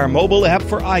 Get our mobile app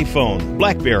for iPhone,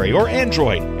 BlackBerry, or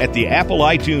Android at the Apple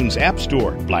iTunes App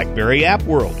Store, BlackBerry App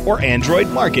World, or Android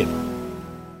Market.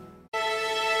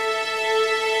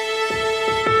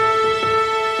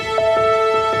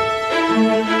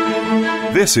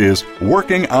 This is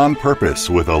Working on Purpose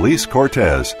with Elise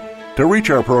Cortez. To reach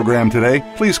our program today,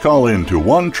 please call in to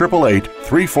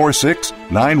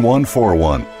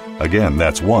 1-888-346-9141. Again,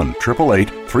 that's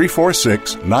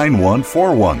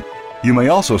 1-888-346-9141. You may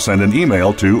also send an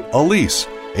email to Elise,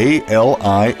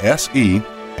 A-L-I-S-E,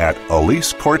 at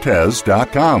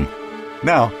EliseCortez.com.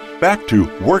 Now, back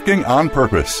to Working on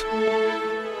Purpose.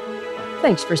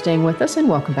 Thanks for staying with us and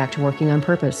welcome back to Working on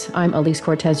Purpose. I'm Elise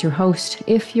Cortez, your host.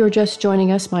 If you're just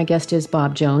joining us, my guest is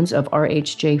Bob Jones of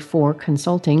RHJ4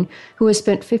 Consulting, who has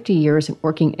spent 50 years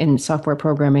working in software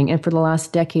programming and for the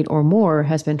last decade or more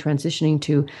has been transitioning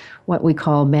to what we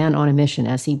call Man on a Mission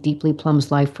as he deeply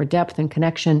plumbs life for depth and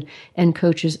connection and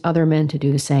coaches other men to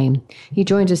do the same. He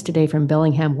joins us today from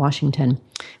Bellingham, Washington.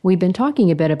 We've been talking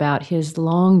a bit about his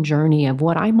long journey of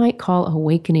what I might call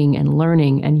awakening and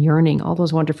learning and yearning, all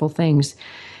those wonderful things.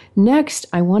 Next,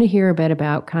 I want to hear a bit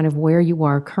about kind of where you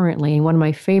are currently. And one of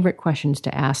my favorite questions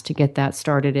to ask to get that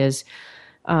started is,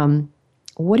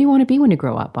 what do you want to be when you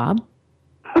grow up, Bob?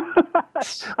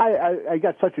 I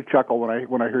got such a chuckle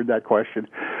when I heard that question.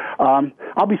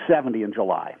 I'll be 70 in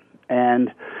July,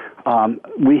 and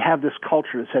we have this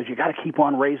culture that says you got to keep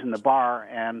on raising the bar,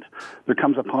 and there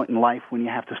comes a point in life when you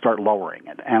have to start lowering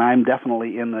it. And I'm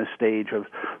definitely in the stage of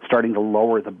starting to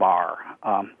lower the bar.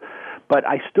 But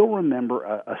I still remember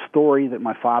a story that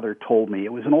my father told me.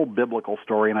 It was an old biblical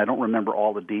story, and I don't remember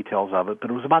all the details of it, but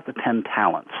it was about the 10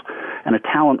 talents. And a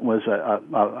talent was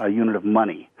a unit of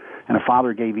money. And a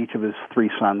father gave each of his 3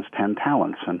 sons 10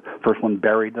 talents. And first one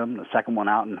buried them, the second one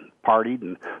out and partied,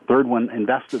 and third one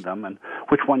invested them, and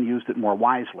which one used it more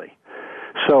wisely.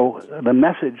 So the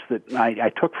message that I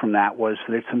took from that was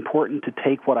that it's important to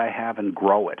take what I have and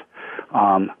grow it.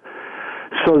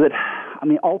 So that,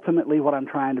 ultimately what I'm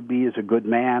trying to be is a good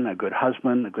man, a good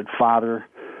husband, a good father,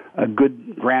 a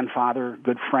good grandfather,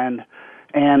 good friend.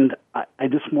 And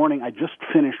this morning, I just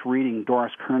finished reading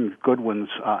Doris Kearns Goodwin's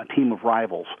Team of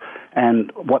Rivals.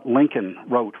 And what Lincoln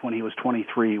wrote when he was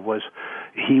 23 was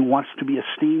he wants to be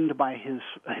esteemed by his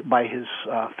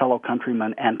fellow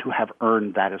countrymen and to have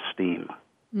earned that esteem.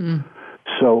 Mm.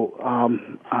 So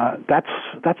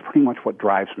that's pretty much what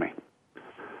drives me.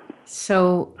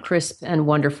 So crisp and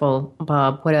wonderful,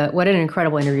 Bob. What an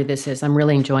incredible interview this is. I'm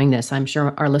really enjoying this. I'm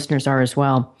sure our listeners are as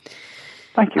well.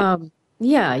 Thank you.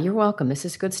 Yeah, you're welcome. This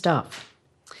is good stuff.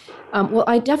 Well,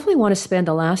 I definitely want to spend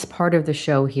the last part of the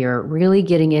show here really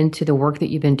getting into the work that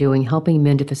you've been doing, helping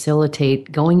men to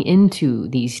facilitate going into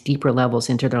these deeper levels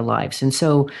into their lives. And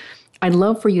so I'd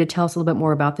love for you to tell us a little bit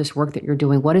more about this work that you're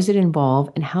doing. What does it involve,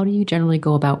 and how do you generally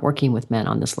go about working with men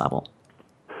on this level?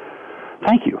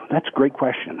 Thank you. That's a great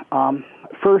question.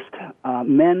 First,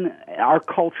 men, our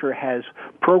culture has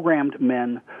programmed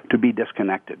men to be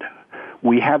disconnected.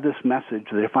 We have this message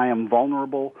that if I am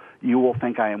vulnerable, you will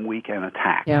think I am weak and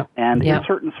attack. Yep. And in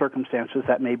certain circumstances,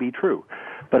 that may be true.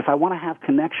 But if I want to have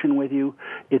connection with you,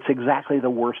 it's exactly the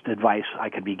worst advice I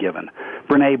could be given.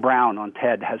 Brene Brown on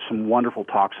TED has some wonderful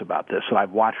talks about this that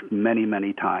I've watched many,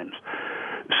 many times.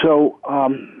 So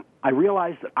I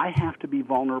realize that I have to be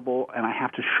vulnerable, and I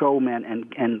have to show men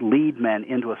and lead men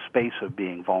into a space of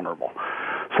being vulnerable.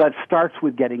 So that starts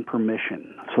with getting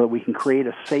permission so that we can create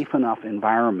a safe enough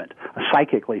environment, a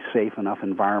psychically safe enough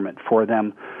environment for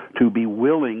them to be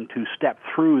willing to step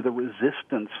through the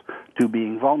resistance to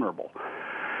being vulnerable.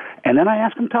 And then I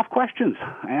ask them tough questions.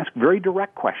 I ask very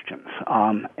direct questions,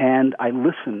 and I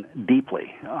listen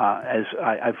deeply. As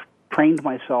I've trained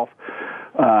myself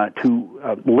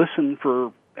to listen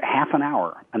for half an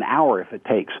hour if it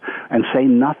takes, and say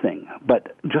nothing,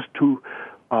 but just to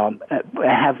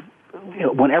have,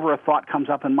 whenever a thought comes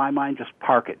up in my mind, just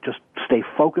park it. Just stay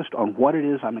focused on what it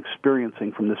is I'm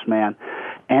experiencing from this man,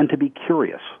 and to be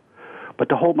curious, but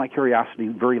to hold my curiosity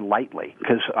very lightly,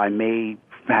 because I may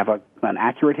have an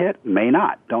accurate hit, may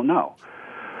not, don't know.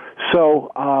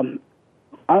 So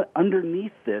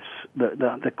underneath this,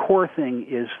 the core thing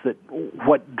is that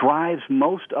what drives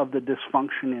most of the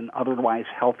dysfunction in otherwise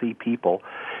healthy people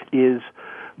is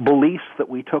beliefs that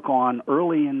we took on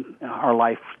early in our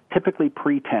life, typically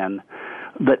pre-10,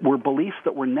 that were beliefs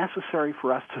that were necessary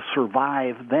for us to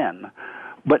survive then,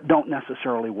 but don't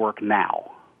necessarily work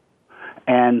now.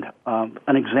 And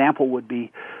an example would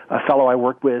be a fellow I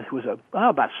worked with who was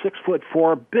about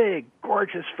 6'4", big,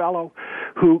 gorgeous fellow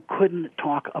who couldn't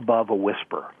talk above a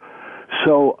whisper.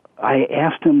 So I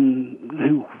asked him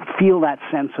to feel that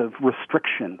sense of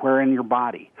restriction, where in your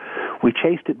body. We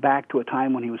chased it back to a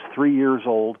time when he was 3 years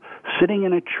old, sitting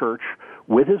in a church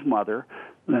with his mother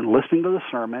and listening to the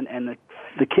sermon, and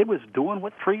the kid was doing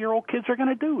what 3-year-old kids are going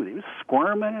to do. He was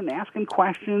squirming and asking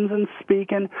questions and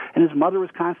speaking, and his mother was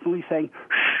constantly saying,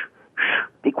 shh,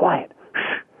 shh, be quiet,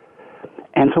 shh.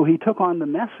 And so he took on the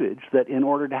message that in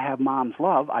order to have mom's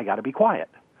love, I got to be quiet.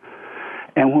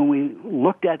 And when we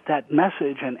looked at that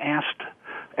message and asked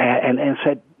and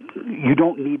said, you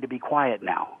don't need to be quiet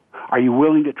now. Are you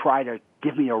willing to try to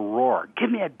give me a roar?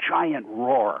 Give me a giant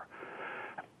roar.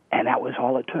 And that was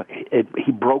all it took.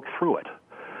 He broke through it.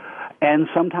 And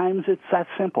sometimes it's that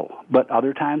simple, but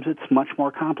other times it's much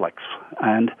more complex.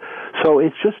 And so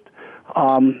it's just,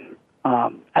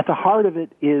 at the heart of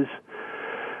it is,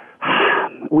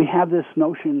 we have this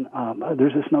notion,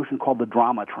 there's this notion called the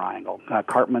drama triangle,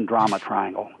 Karpman drama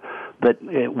triangle, that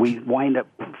we wind up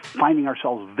finding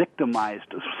ourselves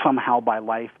victimized somehow by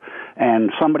life,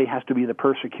 and somebody has to be the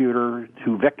persecutor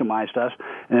who victimized us,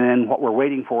 and then what we're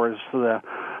waiting for is the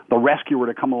rescuer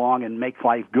to come along and make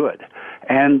life good.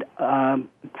 And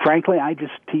frankly, I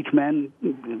just teach men,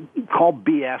 call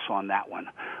BS on that one.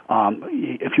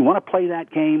 If you want to play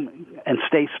that game and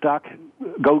stay stuck,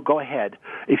 go ahead.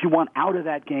 If you want out of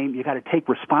that game, you got to take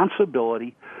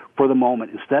responsibility for the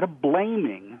moment. Instead of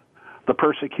blaming the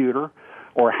persecutor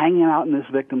or hanging out in this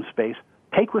victim space,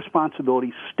 take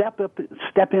responsibility, step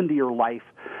into your life,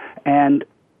 and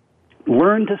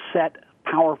learn to set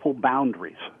powerful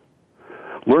boundaries.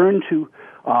 Learn to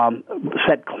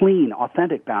set clean,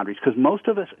 authentic boundaries, because most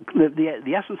of us,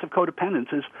 the essence of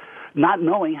codependence is not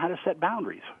knowing how to set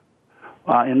boundaries.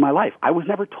 In my life, I was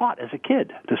never taught as a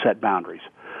kid to set boundaries.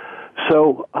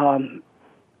 So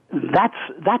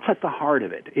that's at the heart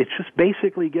of it. It's just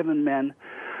basically giving men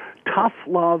tough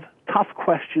love, tough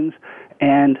questions,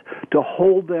 and to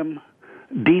hold them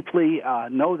deeply,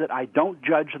 know that I don't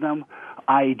judge them,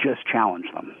 I just challenge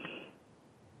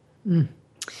them.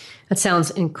 That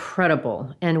sounds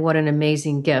incredible, and what an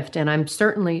amazing gift. And I'm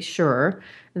certainly sure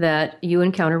that you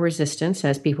encounter resistance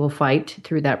as people fight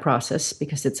through that process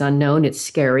because it's unknown, it's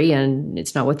scary, and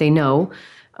it's not what they know.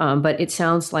 But it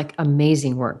sounds like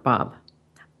amazing work, Bob.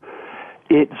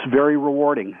 It's very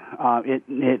rewarding.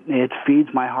 It feeds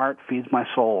my heart, feeds my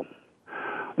soul.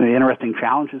 The interesting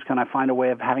challenge is, can I find a way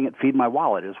of having it feed my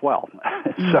wallet as well?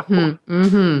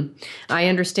 I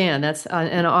understand. That's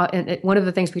and one of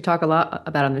the things we talk a lot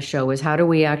about on the show is how do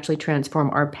we actually transform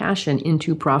our passion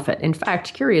into profit. In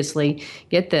fact, curiously,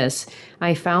 get this,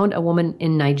 I found a woman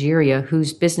in Nigeria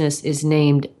whose business is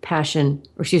named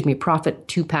Profit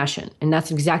to Passion, and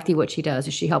that's exactly what she does.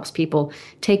 Is she helps people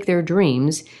take their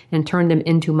dreams and turn them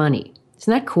into money.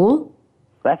 Isn't that cool?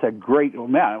 That's a great,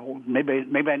 man.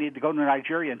 Maybe I need to go to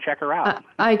Nigeria and check her out.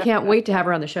 I can't wait to have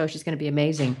her on the show. She's going to be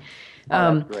amazing.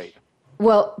 That's great.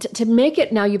 Well, to make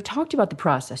it, now you've talked about the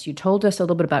process. You told us a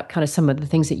little bit about kind of some of the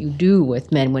things that you do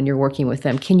with men when you're working with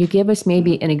them. Can you give us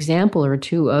maybe an example or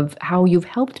two of how you've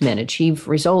helped men achieve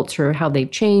results or how they've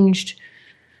changed?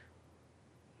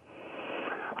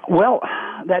 Well,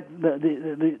 that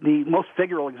the most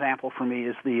figural example for me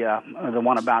is the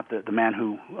one about the man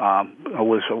who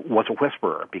was a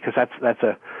whisperer, because it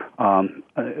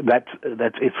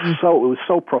was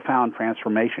so profound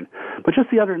transformation. But just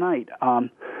the other night,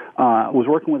 I was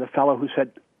working with a fellow who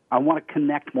said, I want to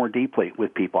connect more deeply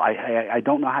with people. I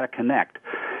don't know how to connect,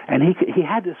 and he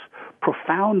had this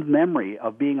profound memory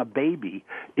of being a baby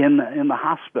in the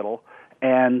hospital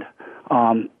and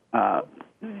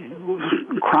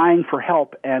crying for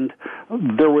help, and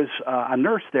there was a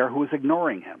nurse there who was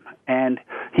ignoring him, and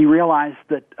he realized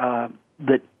that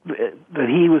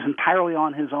he was entirely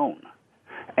on his own,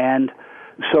 and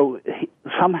so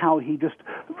somehow he just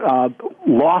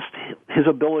lost his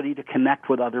ability to connect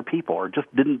with other people, or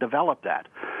just didn't develop that.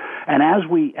 And as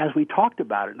we talked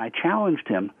about it, and I challenged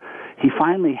him, he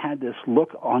finally had this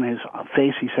look on his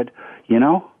face. He said,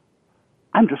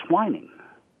 I'm just whining.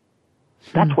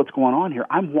 That's what's going on here.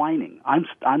 I'm whining. I'm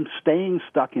staying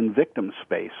stuck in victim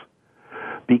space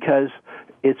because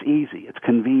it's easy, it's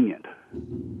convenient.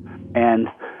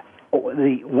 And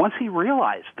once he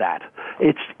realized that,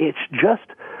 it's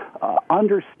just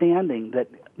understanding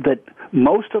that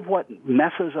most of what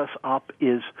messes us up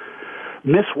is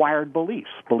miswired beliefs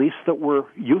that were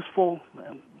useful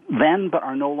then but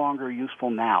are no longer useful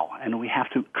now, and we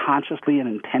have to consciously and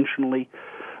intentionally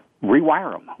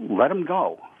rewire them, let them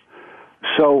go.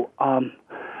 So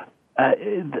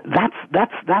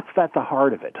that's at the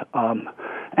heart of it, and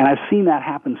I've seen that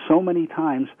happen so many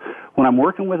times when I'm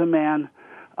working with a man,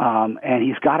 and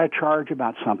he's got a charge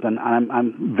about something.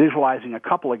 I'm visualizing a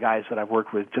couple of guys that I've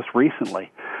worked with just recently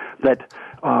that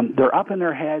they're up in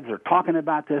their heads, they're talking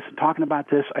about this and talking about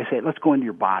this. I say, let's go into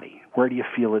your body. Where do you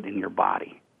feel it in your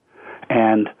body?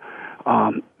 And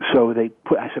so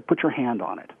I said, put your hand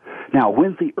on it. Now,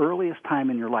 when's the earliest time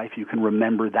in your life you can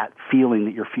remember that feeling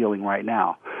that you're feeling right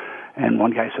now? And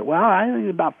one guy said, well, I think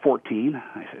about 14.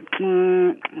 I said,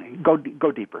 go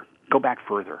deeper, go back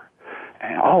further.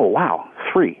 And, oh, wow,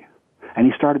 3. And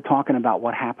he started talking about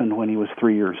what happened when he was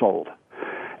 3 years old.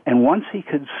 And once he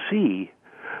could see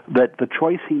that the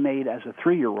choice he made as a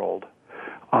 3-year-old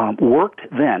worked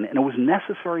then, and it was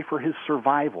necessary for his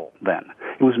survival then.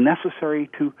 It was necessary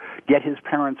to get his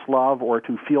parents' love or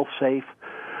to feel safe.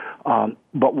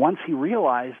 But once he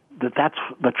realized that that's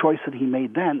the choice that he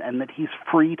made then, and that he's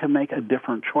free to make a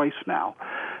different choice now,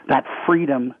 that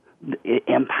freedom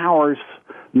empowers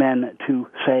men to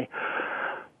say,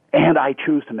 and I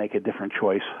choose to make a different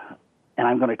choice, and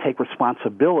I'm going to take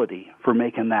responsibility for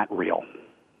making that real.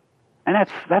 And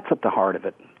that's at the heart of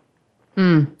it.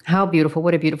 How beautiful.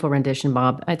 What a beautiful rendition,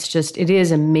 Bob. It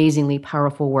is amazingly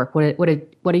powerful work. What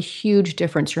a huge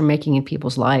difference you're making in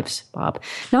people's lives, Bob.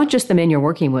 Not just the men you're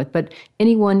working with, but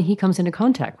anyone he comes into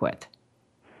contact with.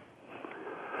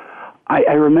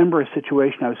 I remember a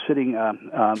situation. I was sitting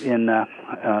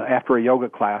after a yoga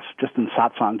class, just in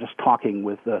satsang, just talking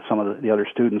with some of the other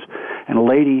students, and a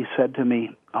lady said to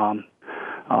me,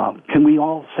 can we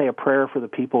all say a prayer for the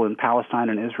people in Palestine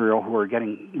and Israel who are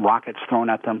getting rockets thrown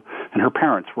at them? And her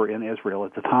parents were in Israel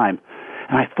at the time.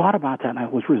 And I thought about that, and I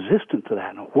was resistant to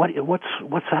that.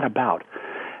 What's that about?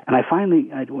 And I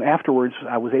finally, afterwards,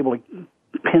 I was able to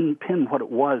pin what it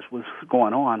was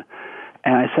going on.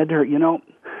 And I said to her,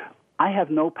 I have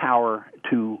no power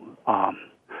to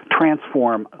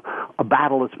transform a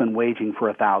battle that's been waging for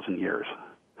 1,000 years.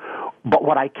 But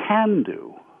what I can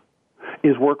do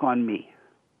is work on me.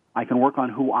 I can work on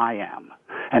who I am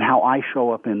and how I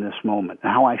show up in this moment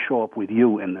and how I show up with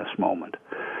you in this moment.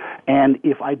 And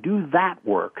if I do that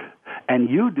work and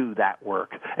you do that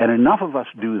work and enough of us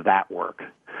do that work,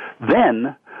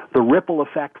 then the ripple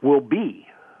effect will be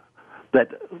that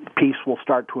peace will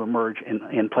start to emerge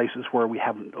in places where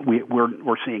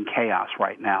we're seeing chaos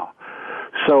right now.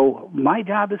 So my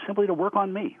job is simply to work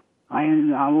on me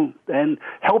and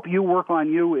help you work on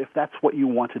you if that's what you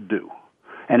want to do.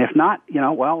 And if not,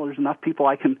 there's enough people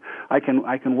I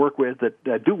can work with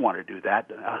that do want to do that.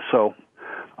 So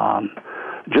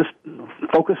just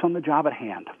focus on the job at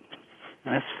hand.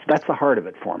 That's the heart of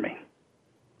it for me.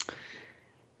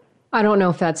 I don't know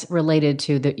if that's related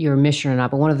to your mission or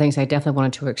not, but one of the things I definitely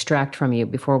wanted to extract from you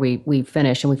before we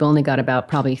finish, and we've only got about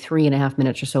probably 3.5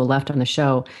 minutes or so left on the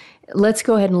show. Let's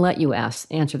go ahead and let you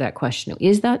answer that question.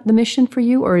 Is that the mission for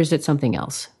you, or is it something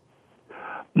else?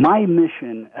 My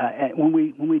mission, when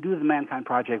we do the Mankind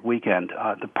Project weekend,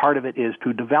 the part of it is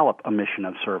to develop a mission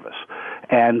of service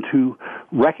and to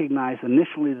recognize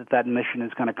initially that mission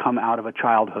is going to come out of a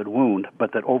childhood wound,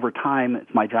 but that over time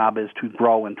my job is to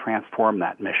grow and transform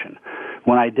that mission.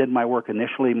 When I did my work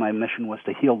initially, my mission was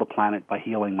to heal the planet by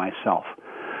healing myself.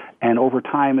 And over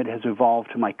time it has evolved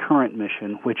to my current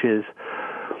mission, which is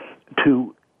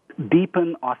to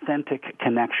deepen authentic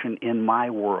connection in my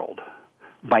world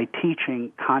by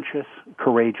teaching conscious,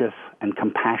 courageous, and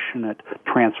compassionate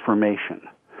transformation.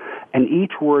 And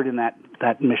each word in that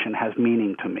mission has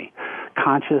meaning to me.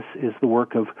 Conscious is the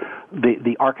work of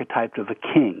the archetype of the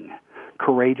king.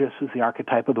 Courageous is the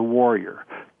archetype of the warrior.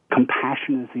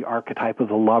 Compassion is the archetype of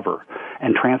the lover.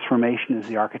 And transformation is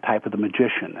the archetype of the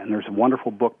magician. And there's a wonderful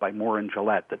book by Moore and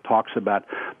Gillette that talks about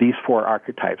these 4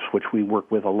 archetypes, which we work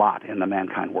with a lot in the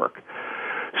Mankind work.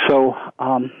 So,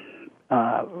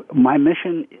 my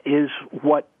mission is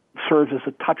what serves as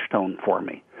a touchstone for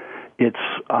me. It's,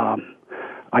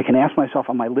 I can ask myself,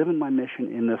 am I living my mission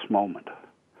in this moment?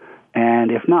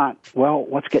 And if not, well,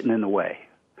 what's getting in the way?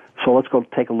 So let's go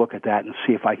take a look at that and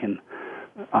see if I can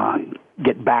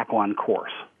get back on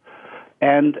course.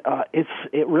 And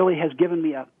it really has given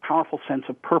me a powerful sense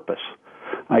of purpose.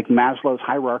 Like Maslow's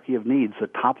hierarchy of needs, the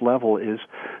top level is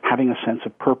having a sense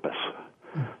of purpose.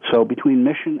 So between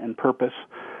mission and purpose,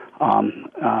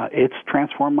 it's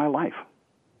transformed my life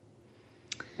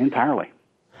entirely.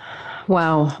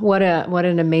 Wow, what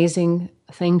an amazing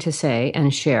thing to say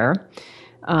and share.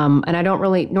 And I don't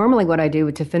really, normally what I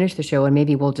do to finish the show, and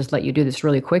maybe we'll just let you do this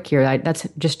really quick here, that's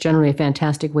just generally a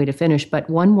fantastic way to finish, but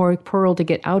one more pearl to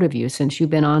get out of you since you've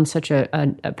been on such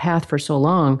a path for so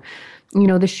long.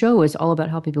 The show is all about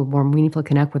helping people more meaningfully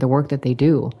connect with the work that they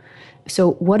do.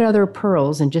 So what other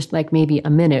pearls, in just like maybe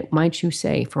a minute, might you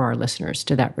say for our listeners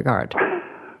to that regard?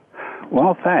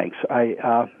 Well, thanks.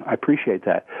 I appreciate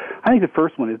that. I think the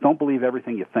first one is don't believe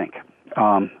everything you think.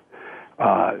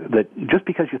 That just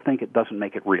because you think it doesn't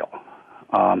make it real.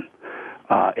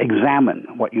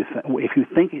 Examine what you think. If you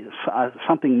think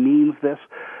something means this,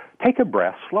 take a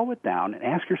breath, slow it down, and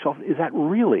ask yourself, is that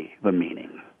really the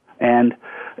meaning? And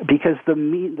because the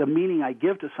meaning I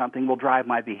give to something will drive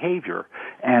my behavior,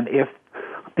 and if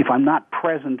I'm not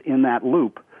present in that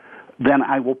loop, then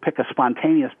I will pick a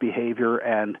spontaneous behavior,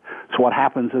 and so what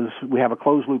happens is we have a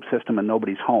closed loop system and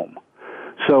nobody's home.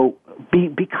 So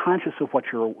be conscious of what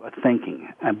you're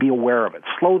thinking and be aware of it.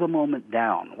 Slow the moment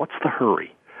down. What's the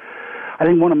hurry? I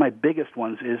think one of my biggest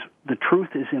ones is the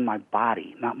truth is in my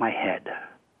body, not my head.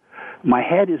 My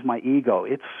head is my ego.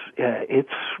 It's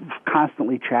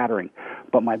constantly chattering,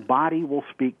 but my body will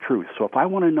speak truth. So if I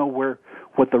want to know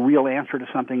what the real answer to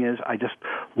something is, I just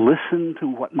listen to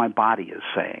what my body is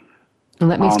saying. And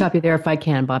let me stop you there if I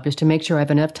can, Bob, just to make sure I have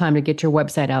enough time to get your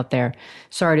website out there.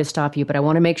 Sorry to stop you, but I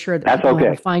want to make sure that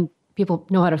people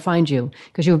know how to find you,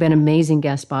 because you've been an amazing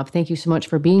guest, Bob. Thank you so much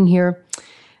for being here.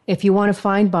 If you want to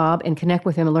find Bob and connect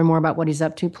with him and learn more about what he's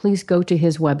up to, please go to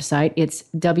his website. It's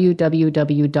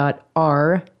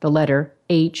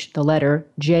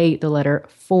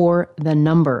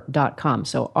www.r4j4.com.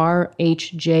 So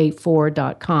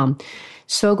rhj4.com.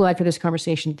 So glad for this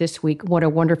conversation this week. What a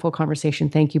wonderful conversation.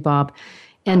 Thank you, Bob.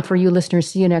 And for you listeners,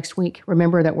 see you next week.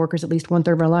 Remember that work is at least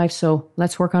 1/3 of our life, so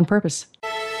let's work on purpose.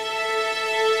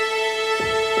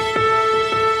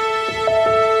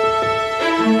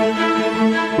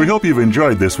 We hope you've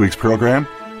enjoyed this week's program.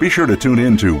 Be sure to tune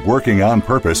in to Working on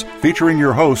Purpose, featuring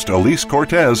your host, Elise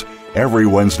Cortez, every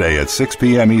Wednesday at 6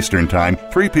 p.m. Eastern Time,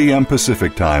 3 p.m.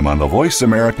 Pacific Time on the Voice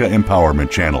America Empowerment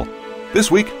Channel.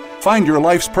 This week, find your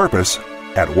life's purpose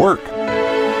at work.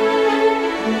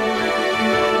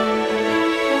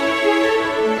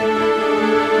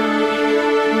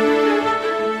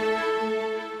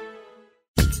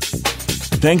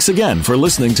 Thanks again for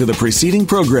listening to the preceding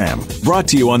program, brought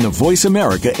to you on the Voice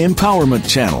America Empowerment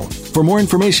Channel. For more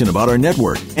information about our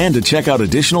network and to check out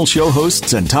additional show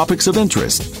hosts and topics of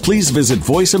interest, please visit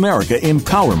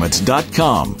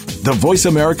voiceamericaempowerment.com. The Voice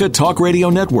America Talk Radio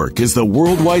Network is the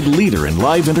worldwide leader in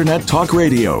live Internet talk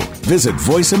radio. Visit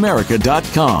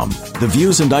voiceamerica.com. The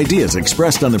views and ideas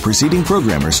expressed on the preceding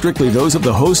program are strictly those of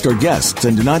the host or guests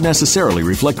and do not necessarily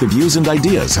reflect the views and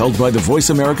ideas held by the Voice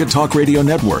America Talk Radio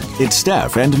Network, its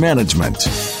staff, and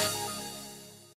management.